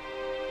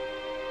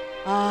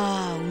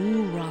 Ah,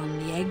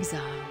 Warden the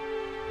exile.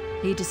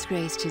 He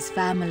disgraced his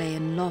family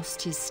and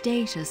lost his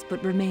status,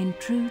 but remained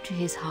true to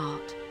his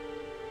heart.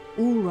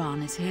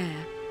 Warden is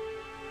here.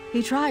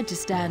 He tried to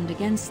stand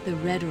against the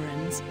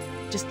Redorans,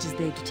 just as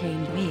they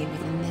detained me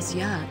within this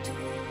yurt.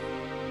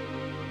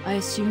 I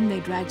assume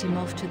they dragged him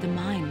off to the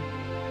mine,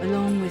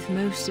 along with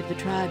most of the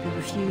tribe who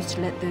refused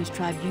to let those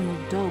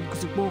tribunal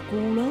dogs walk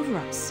all over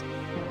us.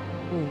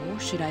 Or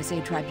should I say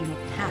tribunal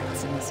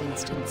cats in this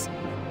instance.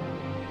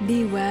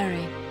 Be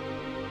wary.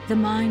 The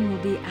mine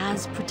will be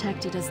as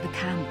protected as the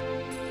camp,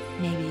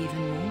 maybe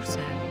even more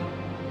so.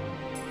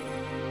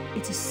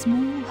 It's a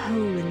small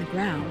hole in the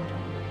ground,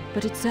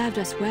 but it served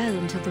us well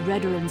until the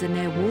Redorans and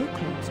their war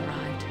claws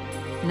arrived.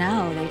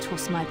 Now they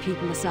toss my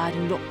people aside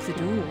and lock the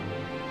door.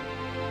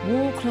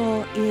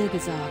 Warclaw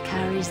Irgazar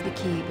carries the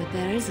key, but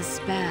there is a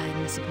spare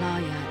in the supply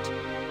yurt.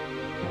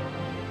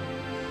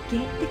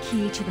 Get the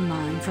key to the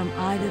mine from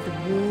either the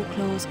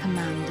Warclaw's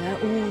commander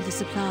or the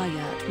supply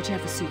yurt,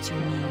 whichever suits your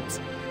needs.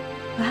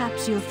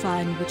 Perhaps you'll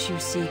find what you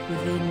seek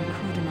within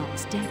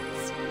Crodonot's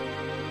depths.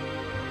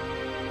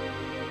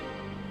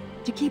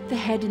 To keep the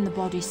head and the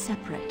body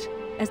separate.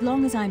 As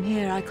long as I'm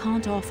here, I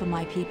can't offer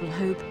my people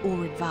hope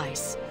or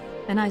advice.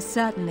 And I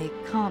certainly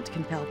can't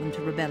compel them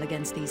to rebel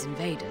against these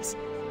invaders.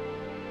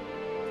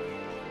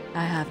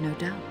 I have no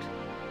doubt.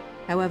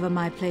 However,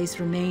 my place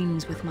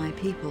remains with my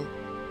people,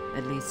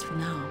 at least for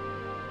now.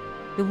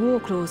 The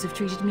Warclaws have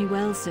treated me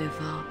well so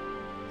far.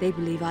 They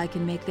believe I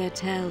can make their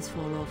tails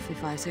fall off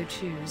if I so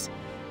choose.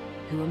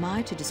 Who am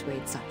I to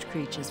dissuade such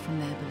creatures from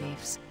their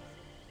beliefs?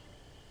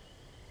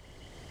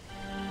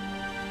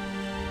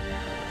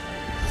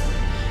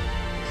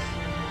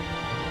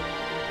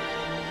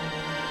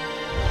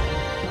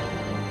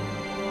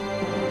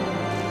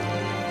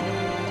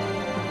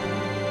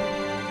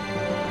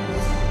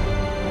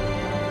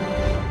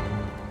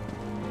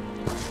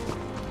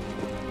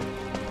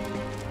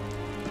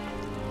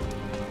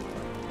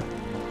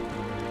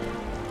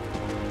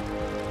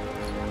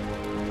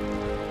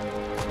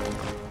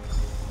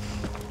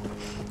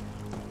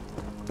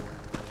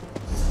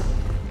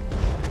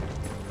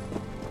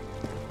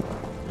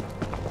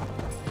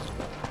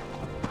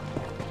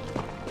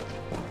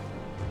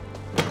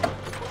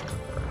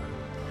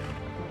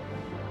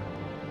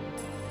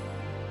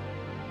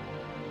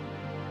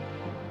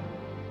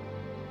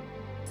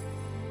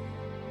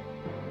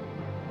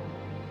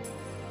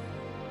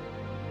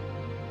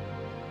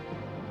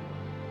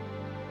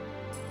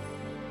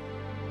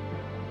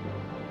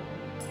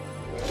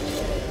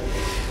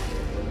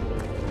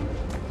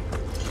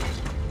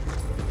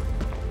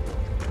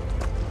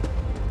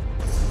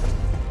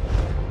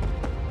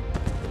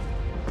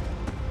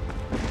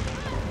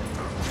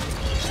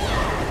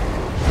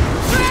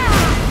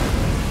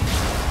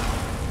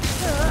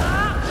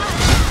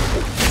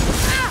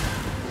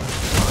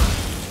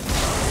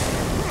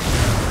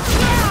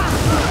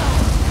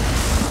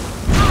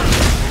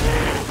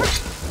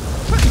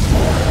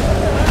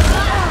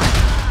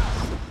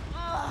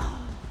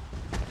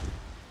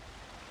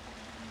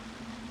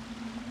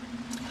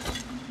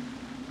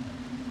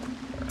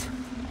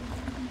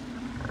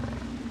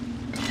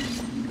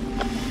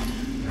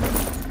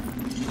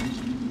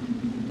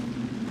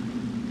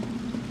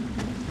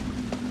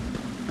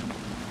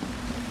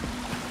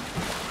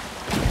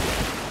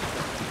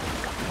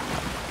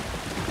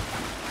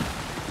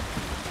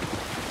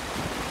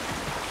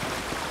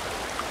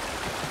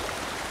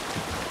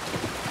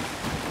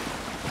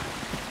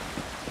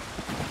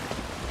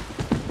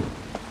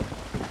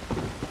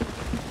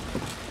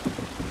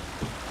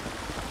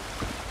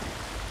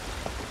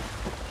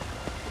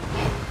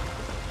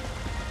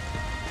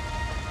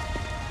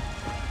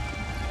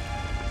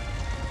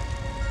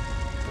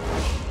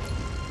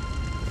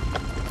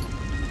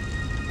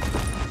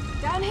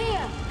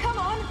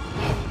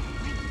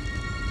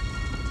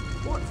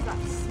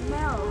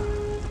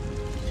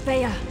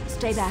 Thea,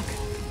 stay back.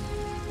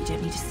 You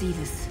don't need to see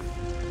this.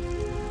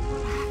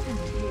 What happened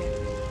here?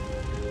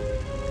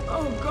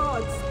 Oh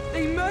gods,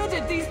 they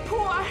murdered these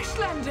poor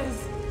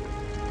Ashlanders!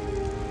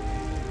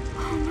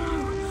 Oh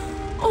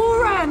no!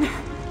 Oran!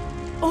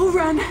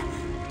 Oran!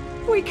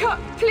 Wake up,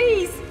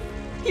 please!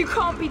 You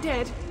can't be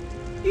dead.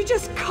 You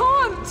just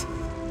can't!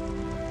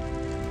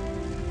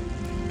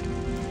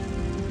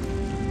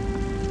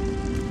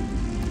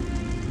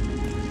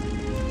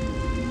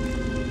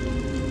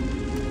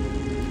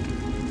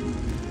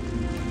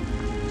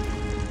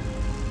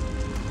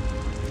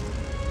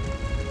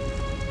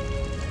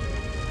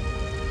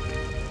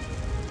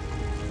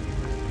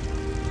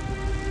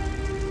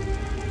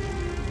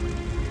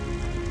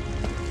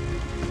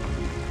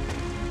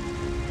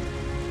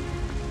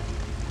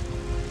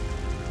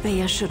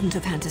 Thea shouldn't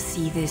have had to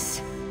see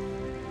this.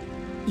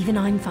 Even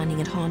I'm finding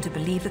it hard to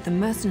believe that the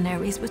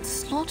mercenaries would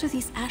slaughter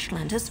these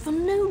Ashlanders for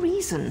no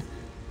reason.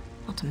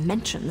 Not to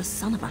mention the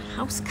son of a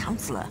house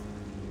counselor.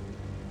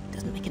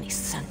 Doesn't make any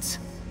sense.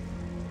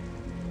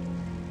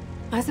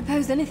 I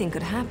suppose anything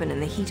could happen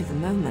in the heat of the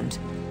moment,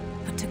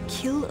 but to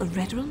kill a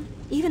veteran?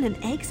 Even an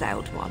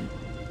exiled one?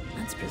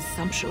 That's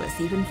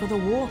presumptuous even for the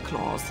war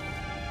clause.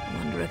 I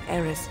wonder if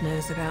Eris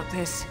knows about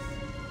this.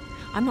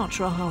 I'm not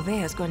sure how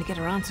Vea's going to get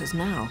her answers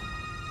now.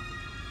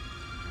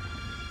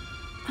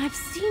 I've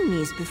seen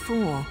these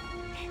before.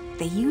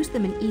 They use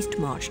them in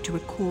Eastmarch to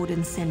record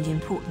and send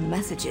important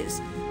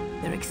messages.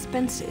 They're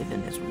expensive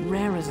and as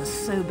rare as a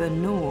sober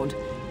Nord,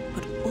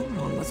 but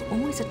Auron was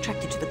always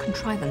attracted to the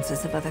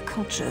contrivances of other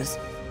cultures.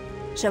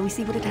 Shall we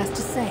see what it has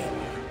to say?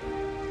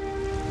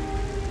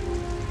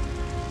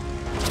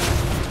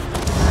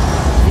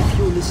 If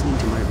you're listening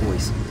to my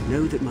voice,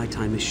 know that my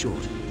time is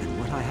short, and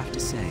what I have to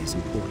say is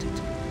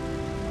important.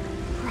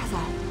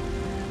 Brother,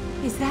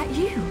 is that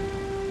you?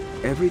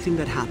 Everything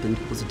that happened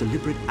was a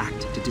deliberate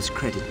act to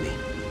discredit me.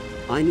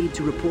 I need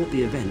to report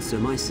the events so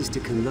my sister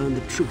can learn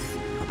the truth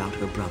about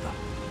her brother.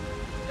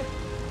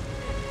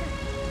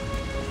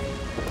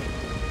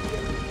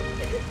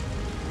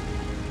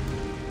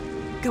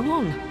 Go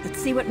on, let's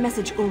see what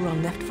message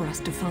Auron left for us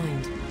to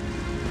find.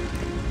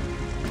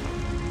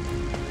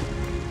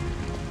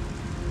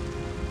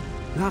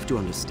 You have to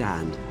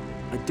understand,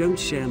 I don't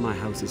share my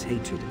house's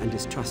hatred and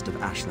distrust of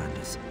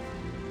Ashlanders.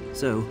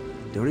 So,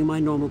 during my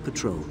normal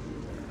patrol,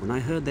 when I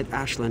heard that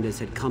Ashlanders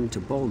had come to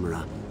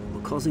Balmora,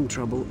 were causing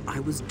trouble, I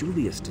was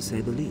dubious to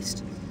say the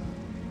least.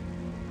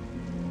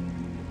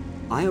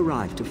 I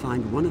arrived to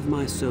find one of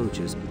my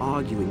soldiers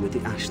arguing with the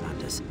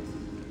Ashlanders.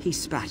 He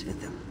spat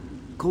at them,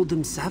 called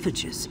them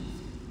savages.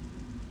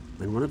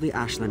 When one of the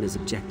Ashlanders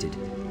objected,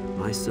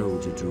 my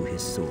soldier drew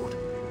his sword.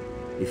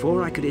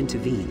 Before I could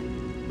intervene,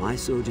 my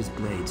soldier's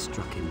blade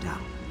struck him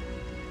down.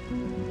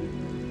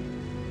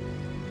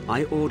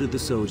 I ordered the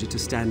soldier to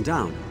stand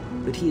down,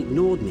 but he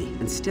ignored me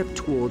and stepped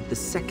toward the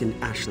second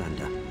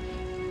Ashlander.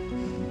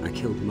 I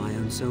killed my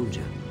own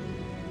soldier.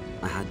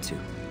 I had to.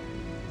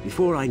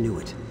 Before I knew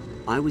it,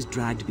 I was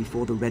dragged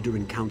before the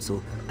Redoran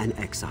Council and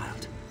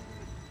exiled.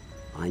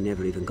 I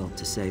never even got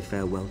to say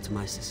farewell to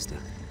my sister.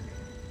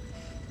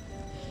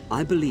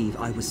 I believe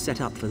I was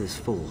set up for this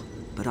fall,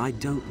 but I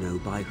don't know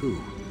by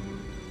who.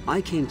 I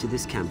came to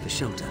this camp for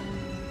shelter,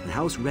 but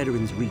House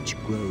Redoran's reach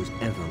grows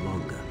ever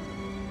longer.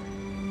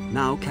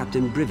 Now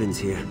Captain Briven's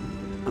here.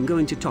 I'm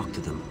going to talk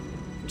to them,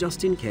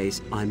 just in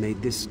case I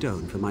made this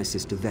stone for my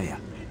sister Vea.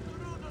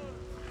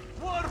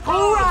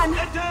 Auron!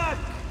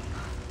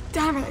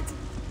 Damn it!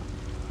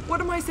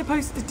 What am I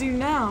supposed to do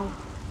now?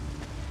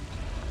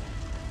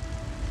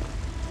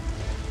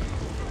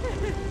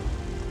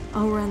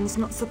 Auron's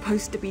not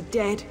supposed to be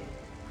dead.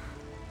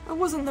 That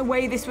wasn't the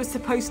way this was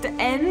supposed to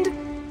end.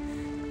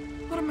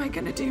 What am I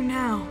gonna do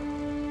now?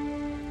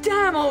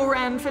 Damn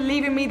Auron for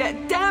leaving me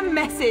that damn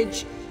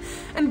message!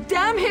 And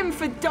damn him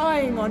for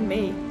dying on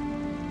me!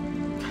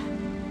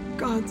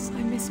 Gods,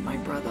 I miss my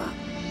brother.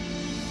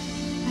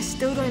 I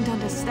still don't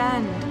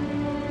understand.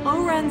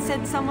 Auron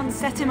said someone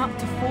set him up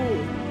to fall.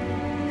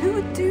 Who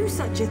would do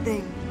such a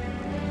thing?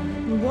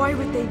 And why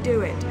would they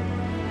do it?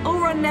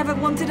 Auron never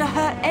wanted to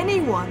hurt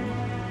anyone.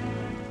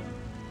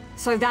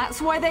 So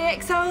that's why they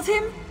exiled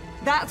him?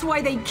 That's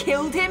why they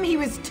killed him? He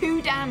was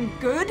too damn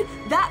good?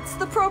 That's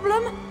the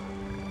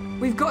problem?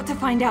 We've got to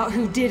find out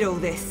who did all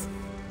this.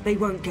 They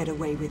won't get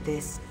away with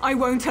this. I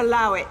won't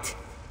allow it.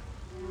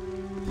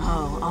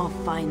 Oh,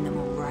 I'll find them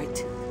all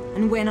right.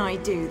 And when I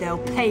do, they'll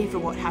pay for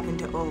what happened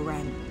to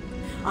Auron.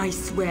 I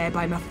swear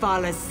by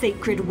Mafala's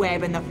sacred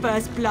web and the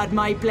first blood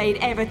my blade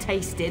ever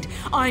tasted,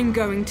 I'm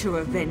going to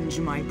avenge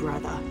my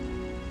brother.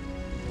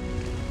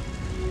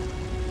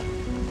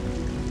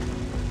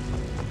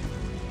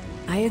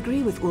 I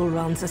agree with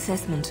Auron's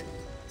assessment.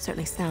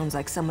 Certainly sounds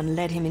like someone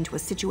led him into a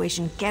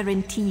situation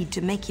guaranteed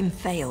to make him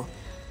fail.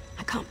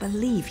 I can't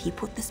believe he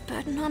put this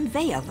burden on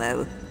Vea,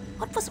 though.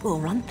 What was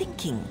Auron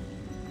thinking?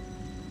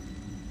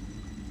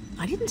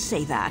 I didn't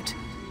say that.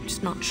 I'm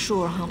just not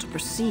sure how to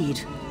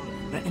proceed.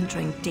 We're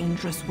entering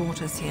dangerous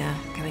waters here,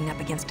 going up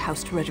against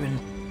House Redoran,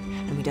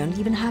 and we don't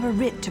even have a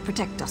writ to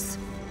protect us.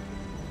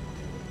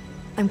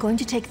 I'm going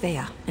to take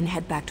Vea and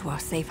head back to our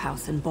safe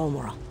house in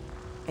Balmora.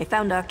 They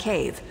found our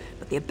cave,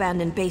 but the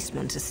abandoned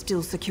basement is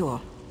still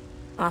secure.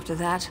 After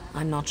that,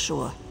 I'm not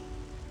sure.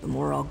 The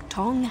Morag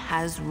Tong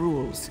has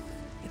rules.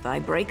 If I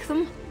break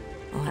them,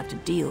 I'll have to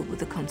deal with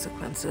the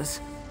consequences.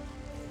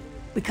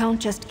 We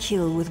can't just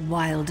kill with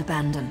wild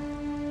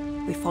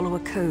abandon. We follow a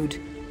code.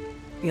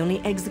 We only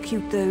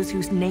execute those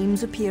whose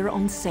names appear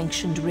on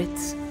sanctioned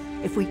writs.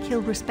 If we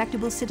kill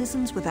respectable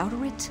citizens without a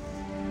writ,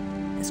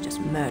 it's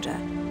just murder.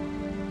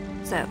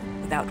 So,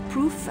 without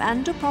proof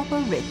and a proper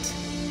writ,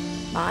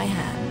 my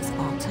hands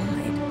are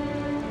tied.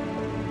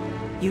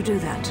 You do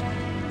that,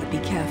 but be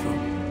careful.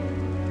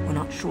 We're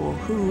not sure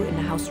who in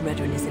House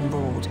Redoran is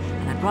involved,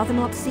 and I'd rather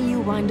not see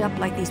you wind up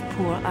like these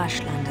poor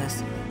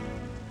Ashlanders.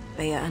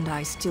 Vea and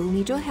I still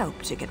need your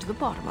help to get to the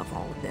bottom of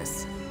all of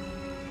this.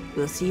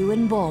 We'll see you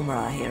in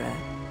Balmora, hero.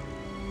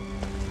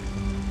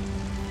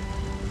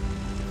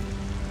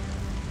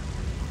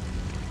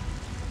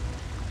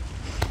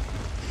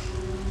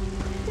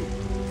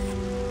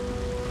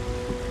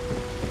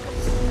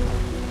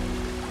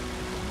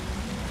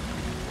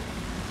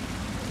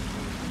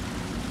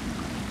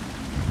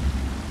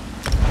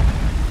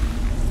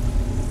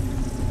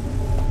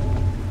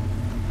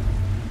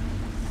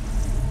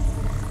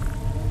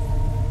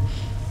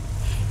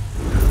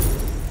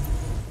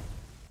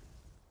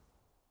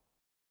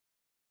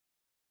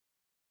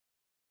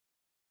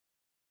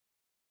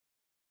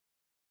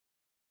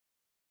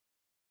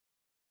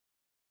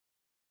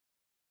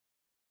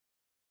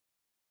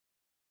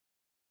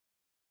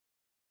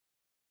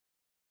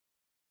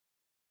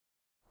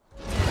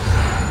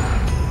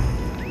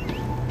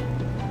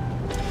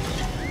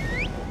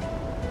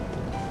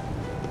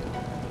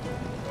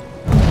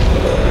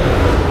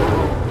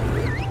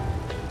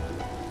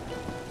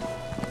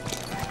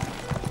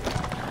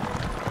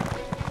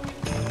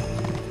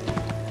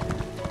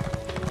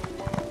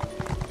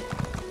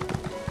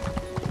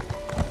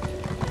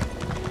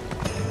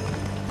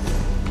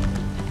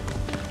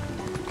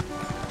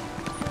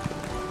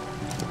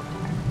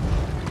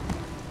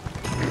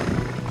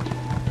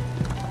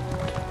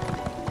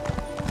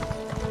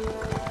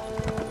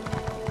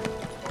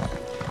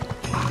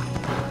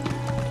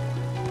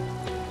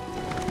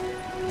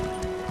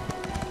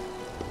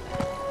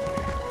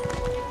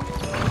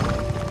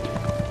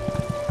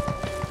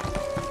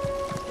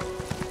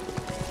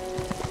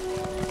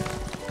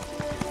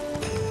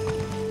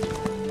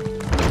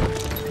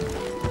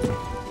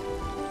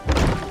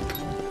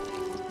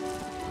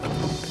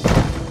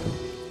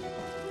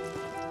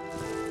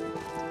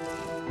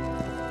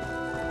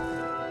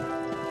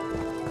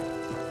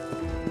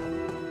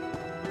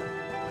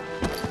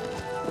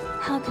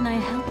 How can I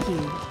help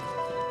you?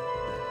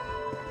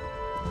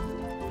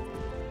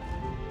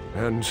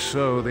 And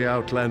so the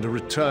Outlander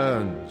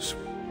returns,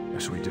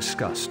 as we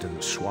discussed in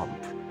the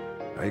swamp.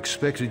 I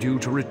expected you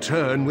to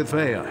return with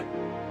Vea,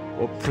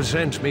 or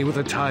present me with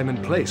a time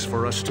and place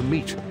for us to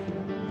meet.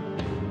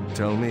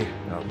 Tell me,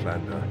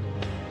 Outlander,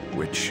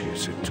 which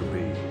is it to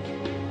be?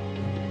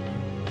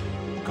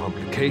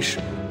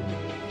 Complication?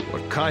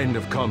 What kind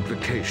of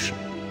complication?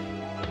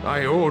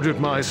 I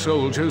ordered my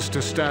soldiers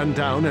to stand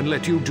down and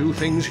let you do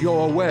things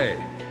your way.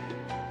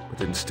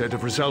 But instead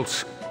of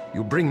results,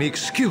 you bring me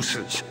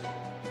excuses.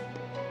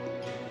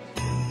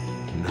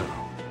 No,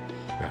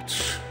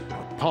 that's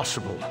not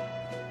possible.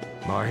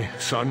 My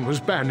son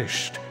was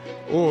banished,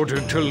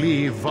 ordered to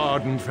leave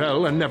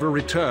Vardenfell and never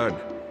return.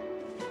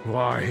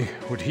 Why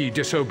would he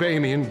disobey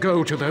me and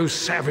go to those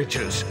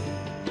savages?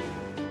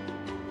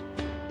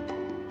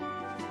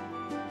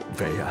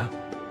 Vea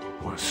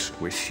was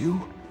with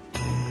you?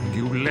 And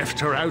you left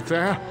her out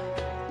there?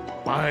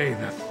 By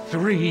the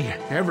three,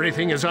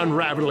 everything is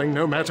unraveling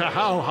no matter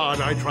how hard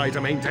I try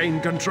to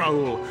maintain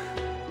control.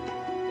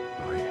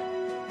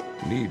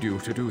 I need you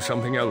to do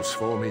something else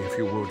for me, if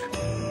you would,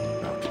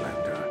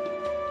 Outlander.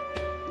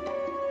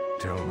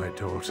 Tell my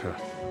daughter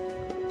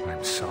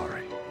I'm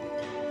sorry.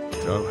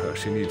 Tell her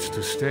she needs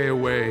to stay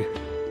away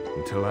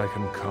until I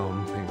can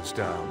calm things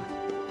down.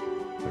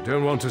 I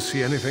don't want to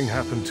see anything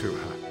happen to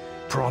her.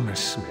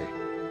 Promise me.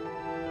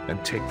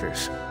 And take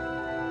this.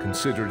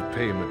 Consider it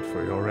payment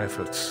for your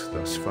efforts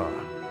thus far.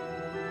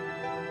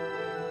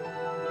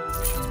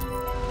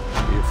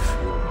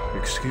 If you'll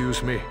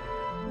excuse me,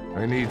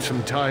 I need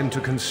some time to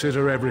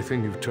consider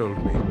everything you've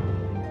told me.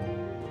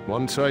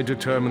 Once I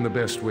determine the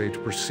best way to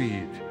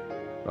proceed,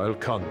 I'll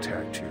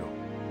contact you.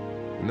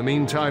 In the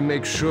meantime,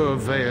 make sure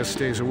Vea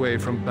stays away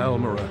from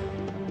Balmora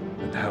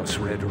and House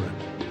Redoran.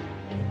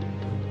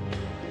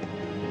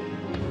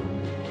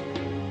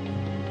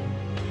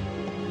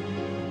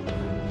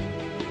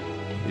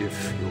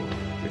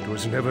 It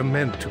was never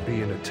meant to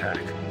be an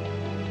attack.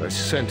 I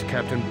sent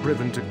Captain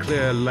Brivin to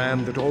clear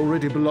land that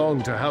already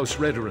belonged to House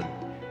Redoran.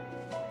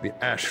 The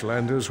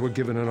Ashlanders were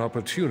given an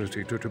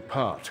opportunity to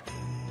depart.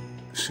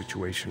 The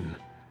situation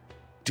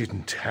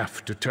didn't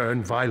have to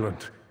turn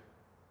violent.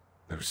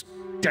 Those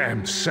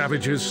damn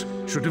savages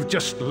should have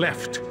just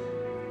left.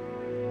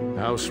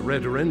 House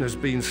Redoran has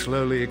been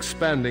slowly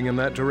expanding in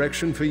that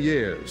direction for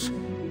years.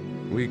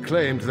 We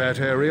claimed that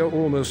area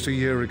almost a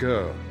year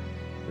ago,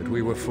 but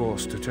we were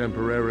forced to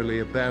temporarily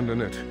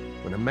abandon it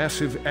when a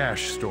massive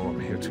ash storm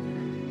hit.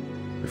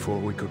 Before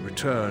we could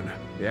return,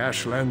 the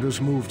Ashlanders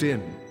moved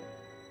in.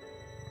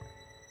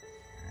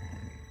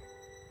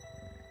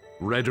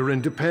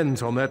 Redoran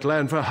depends on that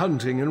land for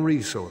hunting and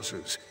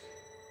resources.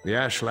 The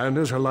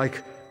Ashlanders are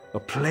like a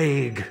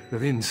plague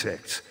of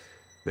insects.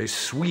 They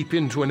sweep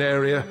into an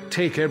area,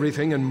 take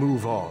everything, and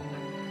move on.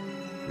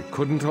 We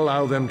couldn't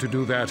allow them to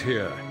do that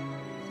here.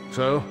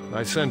 So,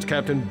 I sent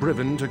Captain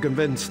Brivin to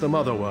convince them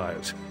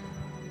otherwise.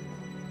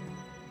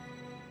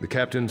 The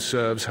captain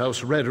serves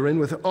House Redoran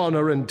with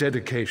honor and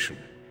dedication.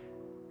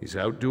 He's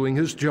out doing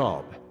his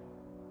job.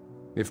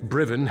 If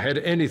Brivin had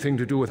anything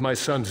to do with my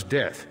son's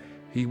death,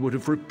 he would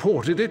have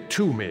reported it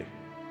to me.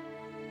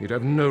 He'd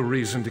have no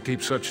reason to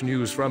keep such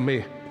news from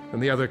me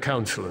and the other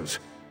counselors.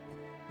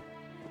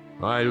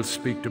 I'll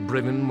speak to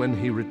Brivin when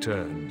he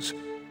returns.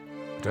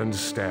 But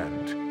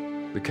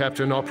understand, the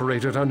captain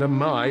operated under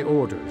my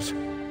orders.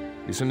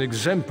 He's an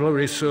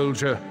exemplary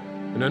soldier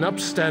and an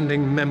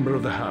upstanding member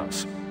of the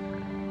House.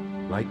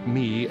 Like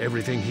me,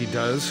 everything he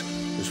does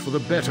is for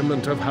the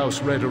betterment of House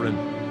Redoran.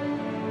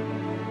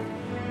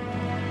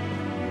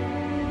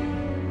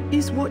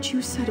 Is what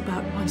you said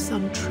about my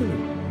son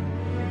true?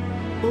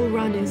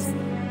 Ulran is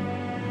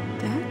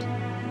dead?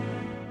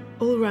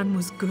 Ulran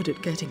was good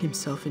at getting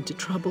himself into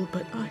trouble,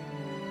 but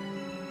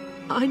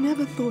I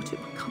never thought it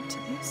would come to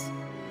this.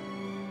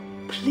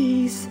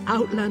 Please,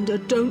 Outlander,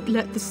 don't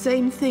let the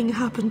same thing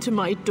happen to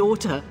my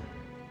daughter.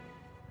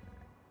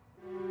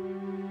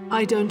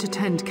 I don't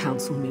attend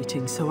council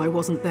meetings, so I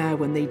wasn't there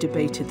when they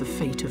debated the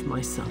fate of my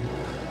son.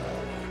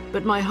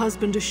 But my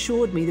husband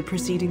assured me the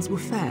proceedings were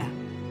fair.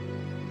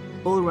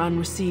 Ulran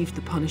received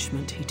the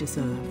punishment he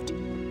deserved.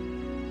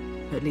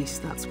 At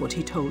least that's what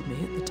he told me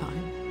at the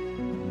time.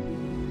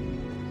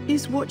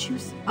 Is what you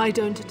say? I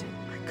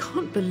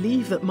can't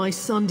believe that my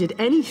son did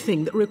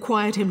anything that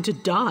required him to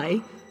die.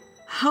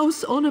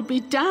 House honor be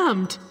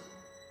damned.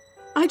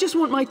 I just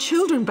want my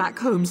children back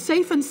home,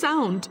 safe and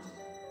sound.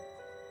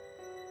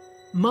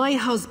 My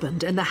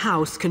husband and the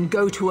house can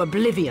go to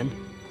oblivion.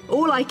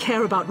 All I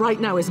care about right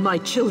now is my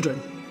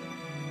children.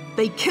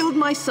 They killed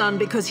my son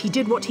because he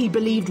did what he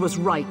believed was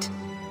right.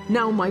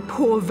 Now my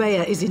poor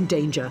Vea is in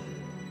danger.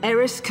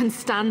 Eris can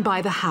stand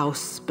by the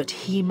house, but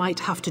he might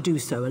have to do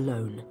so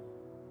alone.